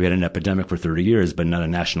 2010, we had an epidemic for 30 years, but not a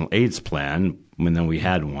national AIDS plan. And then we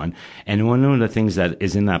had one. And one of the things that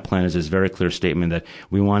is in that plan is this very clear statement that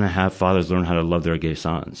we want to have fathers learn how to love their gay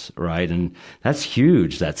sons, right? And that's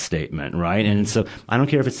huge, that statement, right? And so I don't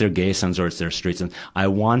care if it's their gay sons or it's their straight sons. I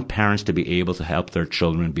want parents to be able to help their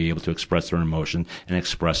children be able to express their emotion and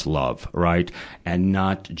express love, right? And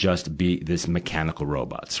not just be this mechanical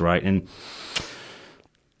robots, right? And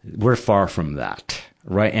we're far from that,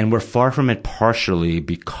 right? And we're far from it partially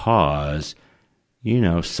because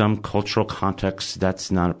some cultural contexts,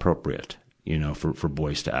 that's not appropriate, for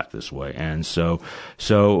boys to act this way. And so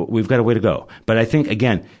we've got a way to go. But I think,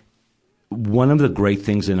 again, one of the great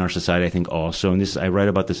things in our society, I think also, and this, I write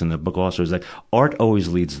about this in the book also, is like art always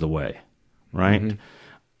leads the way, right? Mm-hmm.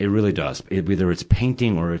 It really does. Whether it's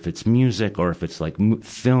painting or if it's music or if it's like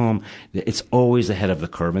film, it's always ahead of the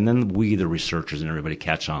curve. And then we, the researchers and everybody,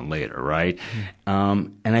 catch on later, right?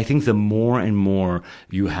 Mm-hmm. And I think the more and more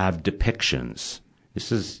you have depictions, this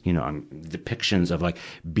is, depictions of like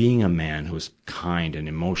being a man who is kind and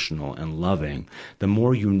emotional and loving. The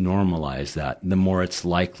more you normalize that, the more it's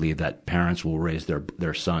likely that parents will raise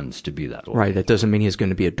their sons to be that way. Right. That doesn't mean he's going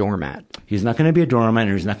to be a doormat. He's not going to be a doormat,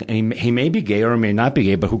 and he's not. He may be gay or may not be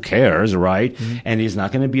gay, but who cares, right? Mm-hmm. And he's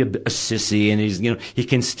not going to be a sissy, and he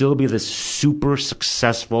can still be this super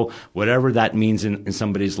successful, whatever that means in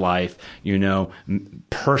somebody's life,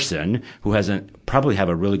 person who probably have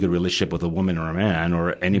a really good relationship with a woman or a man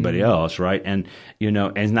or anybody else, right? And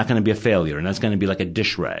and it's not going to be a failure, and that's going to be like a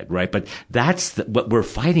dish rag, right? But that's what we're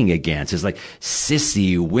fighting against, is like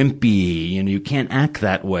sissy, wimpy. You can't act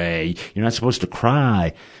that way. You're not supposed to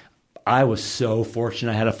cry. I was so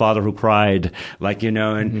fortunate I had a father who cried,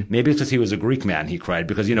 and maybe it's because he was a Greek man, he cried,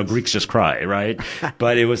 because, Greeks just cry, right?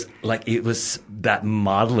 But it was that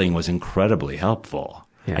modeling was incredibly helpful.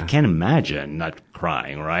 Yeah. I can't imagine not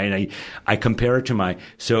crying, right? I compare it to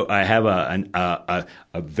so I have a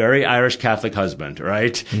very Irish Catholic husband,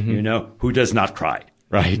 right? Mm-hmm. Who does not cry,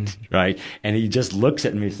 right? Mm-hmm. Right? And he just looks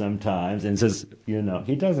at me sometimes and says,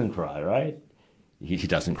 he doesn't cry, right? He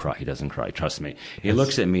doesn't cry. He doesn't cry. Trust me. He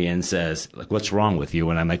looks at me and says, like, what's wrong with you?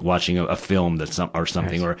 When I'm like watching a film or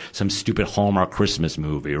something, or some stupid Hallmark Christmas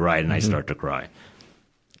movie, right? And I start to cry.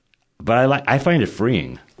 But I find it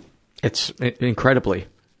freeing. It's incredibly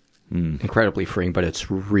freeing, but it's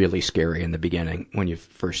really scary in the beginning when you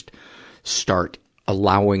first start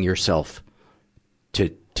allowing yourself to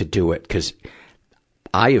do it. Because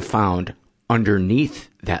I have found underneath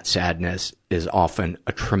that sadness is often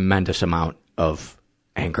a tremendous amount of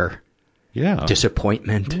anger,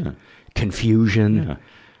 disappointment, confusion.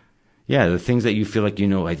 Yeah, the things that you feel like,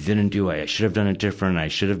 I didn't do, I should have done it different, I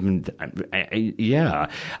should have been,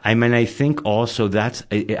 I mean, I think also I'm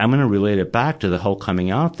going to relate it back to the whole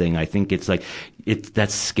coming out thing. I think it's that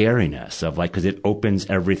scariness of because it opens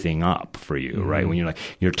everything up for you, right? When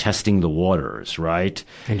you're testing the waters, right?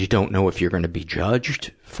 And you don't know if you're going to be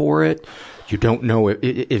judged for it. You don't know,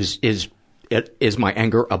 is my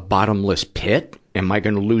anger a bottomless pit? Am I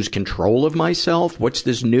going to lose control of myself? What's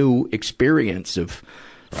this new experience of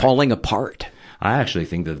falling apart? I actually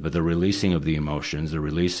think that the releasing of the emotions, the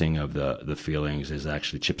releasing of the feelings is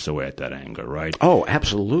actually chips away at that anger, right? Oh,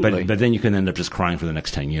 absolutely. But then you can end up just crying for the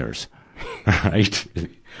next 10 years, right?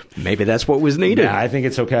 Maybe that's what was needed. Yeah, I think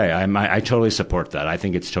it's okay. I totally support that. I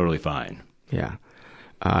think it's totally fine. Yeah.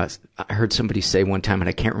 I heard somebody say one time, and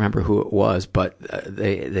I can't remember who it was, but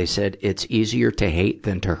they said it's easier to hate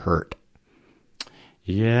than to hurt.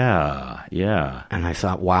 Yeah. And I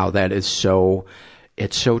thought, wow, that is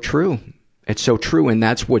it's so true. It's so true, and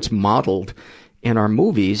that's what's modeled in our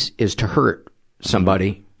movies, is to hurt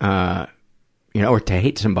somebody, or to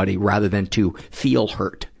hate somebody rather than to feel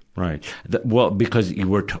hurt. Right. Because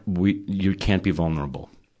you can't be vulnerable.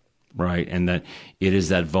 Right. And that it is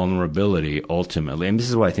that vulnerability ultimately. And this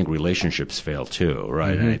is why I think relationships fail too.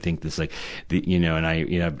 Right. Mm-hmm. And I think this I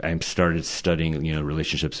started studying,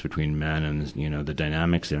 relationships between men and, the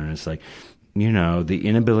dynamics there. And it's like, the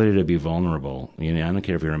inability to be vulnerable. I don't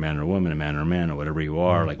care if you're a man or a man or whatever you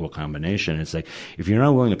are, like what combination. It's like, if you're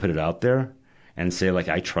not willing to put it out there and say, like,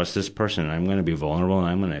 I trust this person and I'm going to be vulnerable and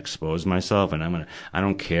I'm going to expose myself and I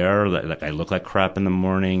don't care that I look like crap in the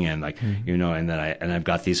morning and and I've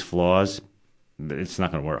got these flaws, it's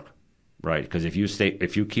not going to work. Right. Because if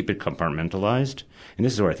you keep it compartmentalized, and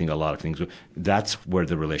this is where I think a lot of things, that's where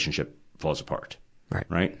the relationship falls apart.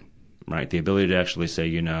 Right. The ability to actually say,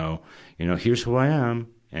 here's who I am.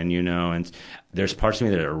 And, and there's parts of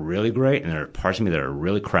me that are really great and there are parts of me that are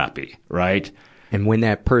really crappy. Right. And when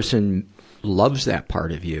that person loves that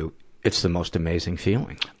part of you, it's the most amazing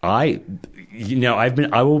feeling. I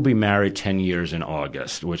will be married 10 years in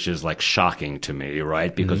August, which is like shocking to me,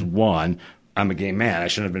 right? Because one, I'm a gay man. I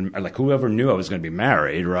shouldn't have been, like, whoever knew I was going to be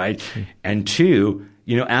married, right? And two,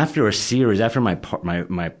 after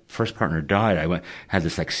my first partner died, had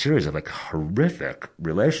this series of horrific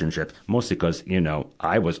relationships, mostly because,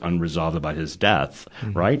 I was unresolved about his death,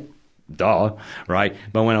 right? Duh, right?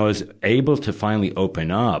 But when I was able to finally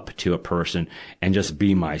open up to a person and just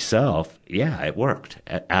be myself, yeah, it worked.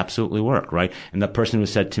 It absolutely worked, right? And the person who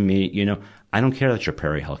said to me, I don't care that you're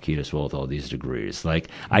Perry Halkitis with all these degrees.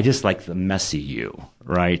 I just like the messy you,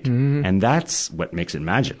 right? Mm-hmm. And that's what makes it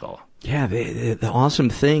magical. Yeah, the awesome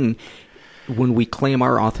thing when we claim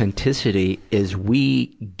our authenticity is we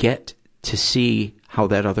get to see how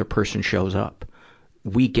that other person shows up.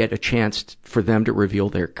 We get a chance for them to reveal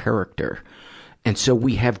their character. And so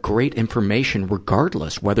we have great information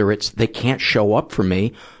regardless, whether it's they can't show up for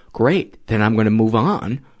me, great, then I'm going to move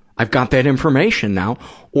on. I've got that information now.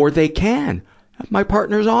 Or they can. My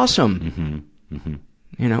partner's awesome. Mm-hmm. Mm-hmm.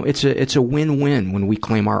 You know, it's a win-win when we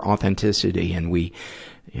claim our authenticity and we,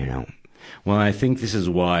 you know. Well, I think this is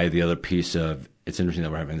why the other piece of, it's interesting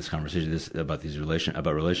that we're having this conversation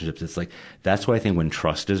about relationships. It's like, that's why I think when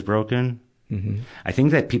trust is broken, mm-hmm. I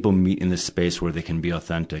think that people meet in this space where they can be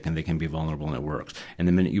authentic and they can be vulnerable and it works. And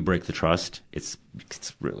the minute you break the trust, it's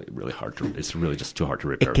really, really hard to, it's really just too hard to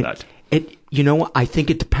repair that. You know, I think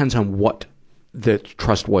it depends on what the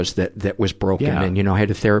trust was that was broken. Yeah. And, you know, I had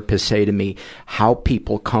a therapist say to me how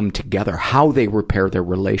people come together, how they repair their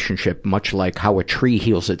relationship, much like how a tree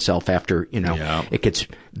heals itself after, you know, it gets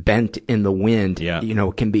bent in the wind. Yeah. You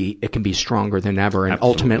know, it can be stronger than ever. And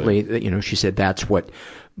ultimately, you know, she said that's what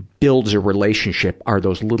builds a relationship are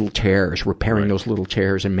those little tears, repairing those little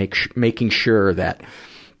tears and making sure that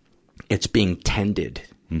it's being tended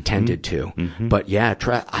to. Mm-hmm. But yeah,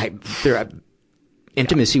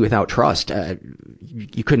 intimacy without trust,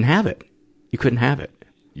 you couldn't have it. You couldn't have it.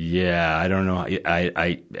 Yeah, I don't know.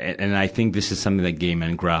 And I think this is something that gay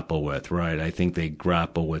men grapple with, right? I think they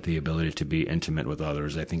grapple with the ability to be intimate with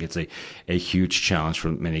others. I think it's a huge challenge for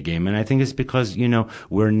many gay men. I think it's because, you know,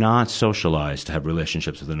 we're not socialized to have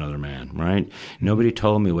relationships with another man, right? Nobody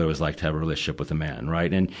told me what it was like to have a relationship with a man,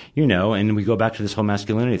 right? And, you know, and we go back to this whole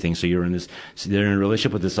masculinity thing. So they're in a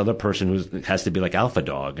relationship with this other person who has to be like alpha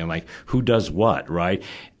dog and like who does what, right?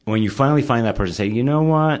 When you finally find that person, say, you know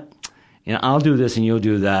what? You know, I'll do this and you'll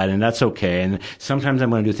do that, and that's okay. And sometimes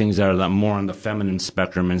I'm going to do things that are more on the feminine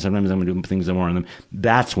spectrum, and sometimes I'm going to do things that are more on them.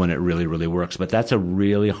 That's when it really, really works. But that's a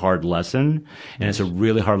really hard lesson, and it's a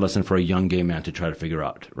really hard lesson for a young gay man to try to figure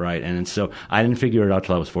out, right? And so I didn't figure it out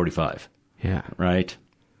till I was 45. Yeah. Right?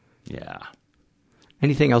 Yeah.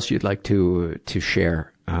 Anything else you'd like to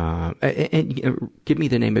share? And give me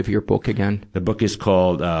the name of your book again. The book is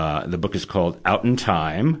called Out in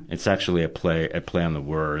Time. It's actually a play on the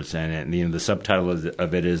words, and the subtitle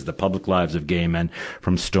of it is The Public Lives of Gay Men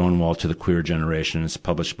from Stonewall to the Queer Generation. It's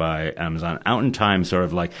published by Amazon. Out in Time, sort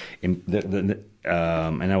of like and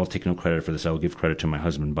I will take no credit for this. I will give credit to my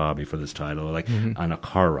husband Bobby for this title. Like on a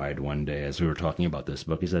car ride one day, as we were talking about this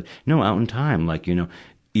book, he said, "No, out in time, like, you know."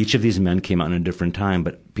 Each of these men came out in a different time,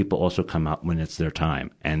 but people also come out when it's their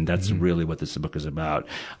time. And that's really what this book is about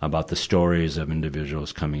the stories of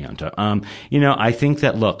individuals coming out. You know, I think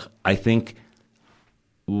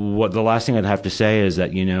what the last thing I'd have to say is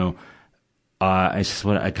that, you know, I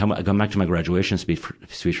come back to my graduation speech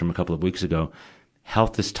from a couple of weeks ago.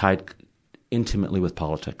 Health is tied intimately with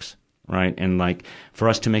politics. Right? And like, for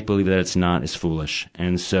us to make believe that it's not is foolish.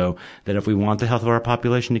 And so that if we want the health of our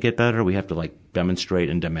population to get better, we have to like demonstrate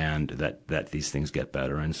and demand that these things get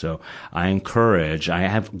better. And so I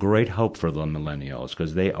have great hope for the millennials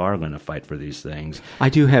because they are going to fight for these things. I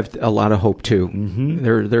do have a lot of hope too.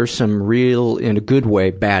 Mm-hmm. There's some real, in a good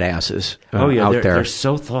way, badasses out there. They're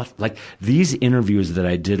so like these interviews that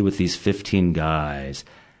I did with these 15 guys.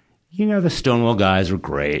 You know, the Stonewall guys were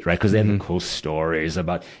great, right? Because they had the cool stories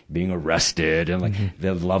about being arrested and like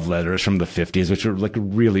the love letters from the 50s, which were like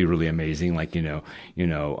really, really amazing. Like,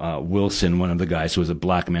 Wilson, one of the guys who was a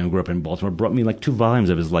black man who grew up in Baltimore, brought me like 2 volumes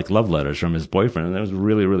of his like love letters from his boyfriend. And that was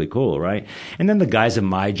really, really cool, right? And then the guys of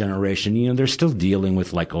my generation, you know, they're still dealing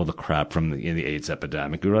with like all the crap from the AIDS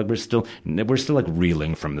epidemic. We're still like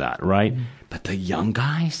reeling from that, right? But the young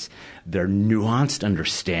guys, their nuanced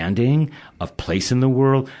understanding of place in the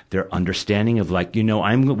world, their understanding of like, you know,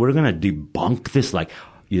 we're going to debunk this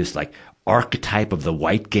archetype of the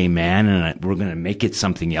white gay man, and we're going to make it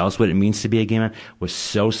something else. What it means to be a gay man was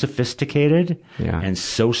so sophisticated and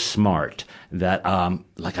so smart that,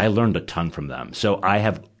 I learned a ton from them. So I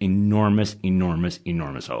have enormous, enormous,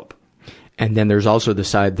 enormous hope. And then there's also the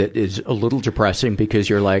side that is a little depressing because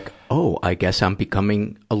you're like, oh, I guess I'm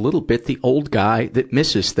becoming a little bit the old guy that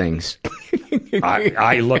misses things. I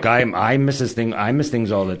miss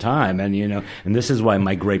things all the time. And, you know, and this is why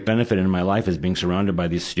my great benefit in my life is being surrounded by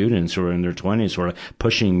these students who are in their 20s who are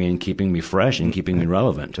pushing me and keeping me fresh and keeping me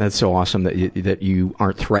relevant. That's so awesome that you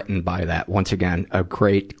aren't threatened by that. Once again, a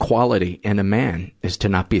great quality in a man is to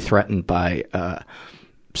not be threatened by,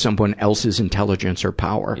 someone else's intelligence or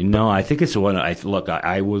power. No, I think it's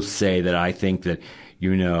I will say that I think that,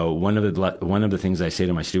 you know, one of the things I say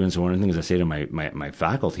to my students, and one of the things I say to my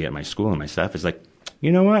faculty at my school and my staff is like,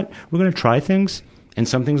 you know what? We're going to try things, and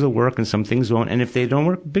some things will work and some things won't. And if they don't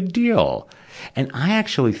work, big deal. And I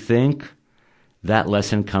actually think that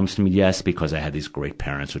lesson comes to me, yes, because I had these great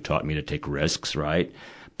parents who taught me to take risks, right?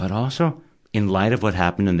 But also, in light of what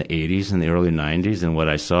happened in the 80s and the early 90s and what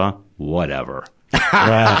I saw, whatever.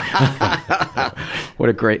 What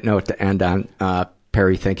a great note to end on.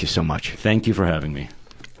 Perry, thank you so much. Thank you for having me.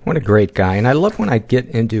 What a great guy. And I love when I get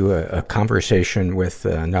into a conversation with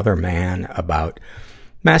another man about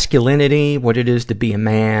masculinity, what it is to be a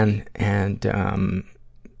man, and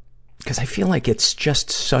because I feel like it's just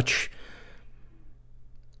such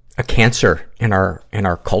a cancer in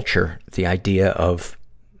our culture, the idea of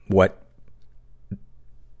what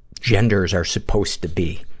genders are supposed to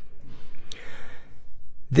be.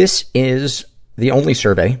 This is the only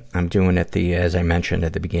survey I'm doing as I mentioned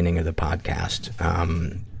at the beginning of the podcast.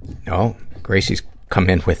 Gracie's come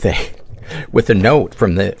in with a note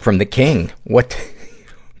from the king.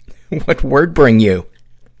 What word bring you?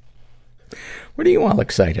 What are you all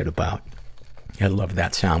excited about? I love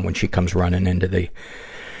that sound when she comes running into the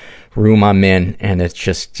room I'm in, and it's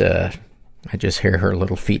just, I just hear her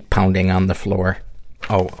little feet pounding on the floor.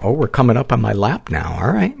 Oh, we're coming up on my lap now.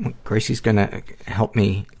 All right. Gracie's gonna help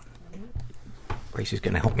me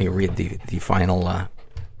read the final,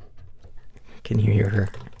 can you hear her?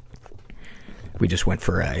 We just went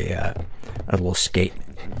for a little skate.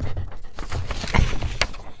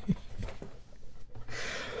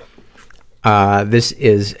 This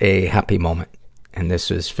is a happy moment, and this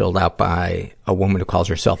is filled out by a woman who calls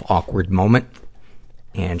herself Awkward Moment.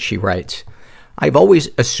 And she writes, I've always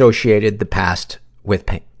associated the past with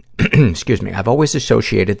pain. Excuse me. I've always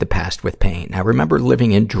associated the past with pain. I remember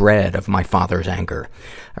living in dread of my father's anger.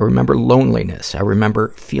 I remember loneliness. I remember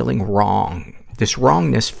feeling wrong. This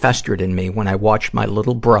wrongness festered in me when I watched my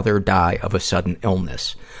little brother die of a sudden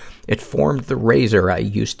illness. It formed the razor I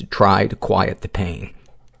used to try to quiet the pain.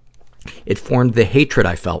 It formed the hatred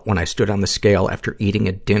I felt when I stood on the scale after eating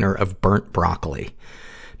a dinner of burnt broccoli.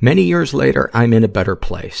 Many years later, I'm in a better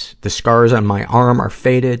place. The scars on my arm are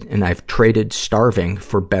faded, and I've traded starving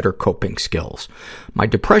for better coping skills. My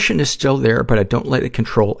depression is still there, but I don't let it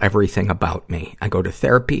control everything about me. I go to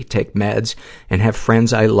therapy, take meds, and have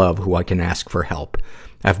friends I love who I can ask for help.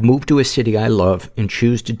 I've moved to a city I love and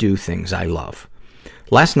choose to do things I love.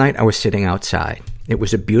 Last night, I was sitting outside. It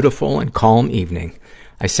was a beautiful and calm evening.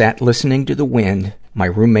 I sat listening to the wind. My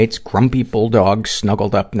roommate's grumpy bulldog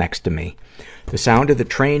snuggled up next to me. The sound of the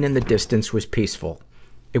train in the distance was peaceful.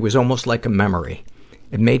 It was almost like a memory.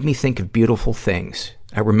 It made me think of beautiful things.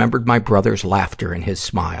 I remembered my brother's laughter and his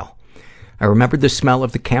smile. I remembered the smell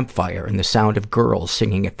of the campfire and the sound of girls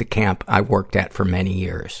singing at the camp I worked at for many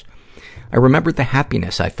years. I remembered the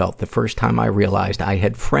happiness I felt the first time I realized I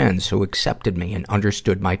had friends who accepted me and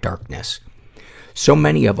understood my darkness. So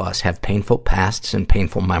many of us have painful pasts and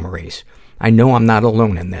painful memories. I know I'm not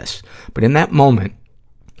alone in this, but in that moment,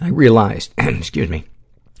 I realized,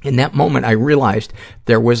 in that moment I realized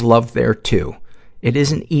there was love there too. It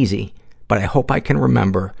isn't easy, but I hope I can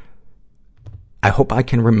remember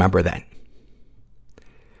that.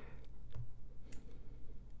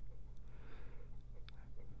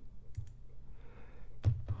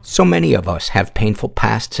 So many of us have painful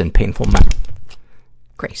pasts and painful memories.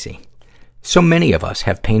 Gracie. So many of us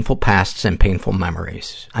have painful pasts and painful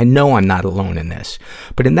memories. I know I'm not alone in this,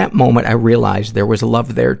 but in that moment I realized there was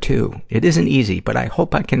love there too. It isn't easy, but I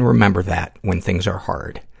hope I can remember that when things are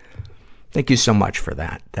hard. Thank you so much for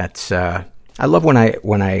that. That's, I love when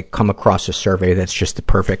I come across a survey that's just the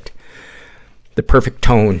perfect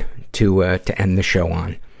tone to end the show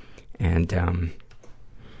on. And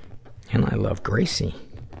I love Gracie.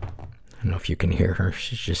 I don't know if you can hear her.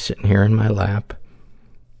 She's just sitting here in my lap.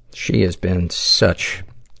 She has been such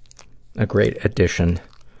a great addition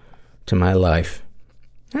to my life.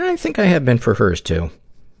 And I think I have been for hers, too.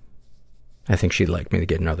 I think she'd like me to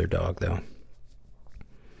get another dog, though.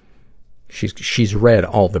 She's read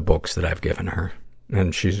all the books that I've given her.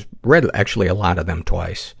 And she's read, actually, a lot of them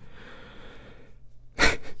twice.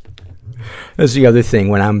 That's the other thing.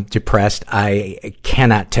 When I'm depressed, I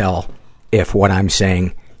cannot tell if what I'm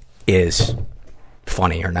saying is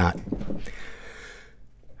funny or not.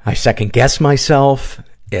 I second guess myself.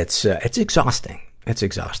 It's exhausting. It's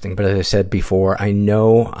exhausting. But as I said before, I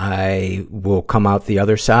know I will come out the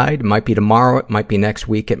other side. It might be tomorrow. It might be next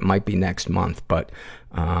week. It might be next month. But,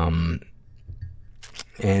 and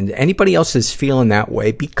anybody else is feeling that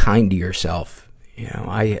way, be kind to yourself. You know,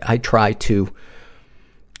 I try to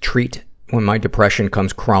treat when my depression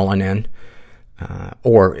comes crawling in,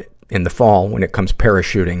 or in the fall when it comes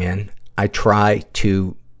parachuting in, I try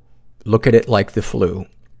to look at it like the flu.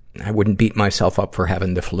 I wouldn't beat myself up for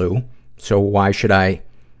having the flu. So why should I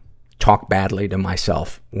talk badly to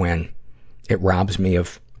myself when it robs me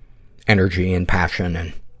of energy and passion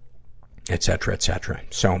and et cetera, et cetera.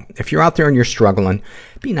 So if you're out there and you're struggling,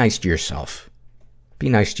 be nice to yourself. Be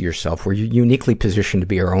nice to yourself. We're uniquely positioned to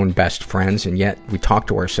be our own best friends, and yet we talk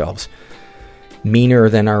to ourselves meaner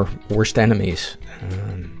than our worst enemies.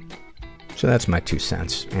 So that's my 2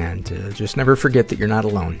 cents. And just never forget that you're not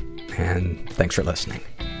alone. And thanks for listening.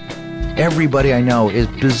 Everybody I know is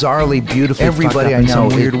bizarrely beautifully fucked up in some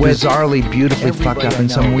weird way. Bizarrely beautifully fucked up in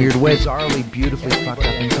some weird way. Bizarrely beautifully fucked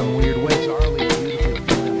up in some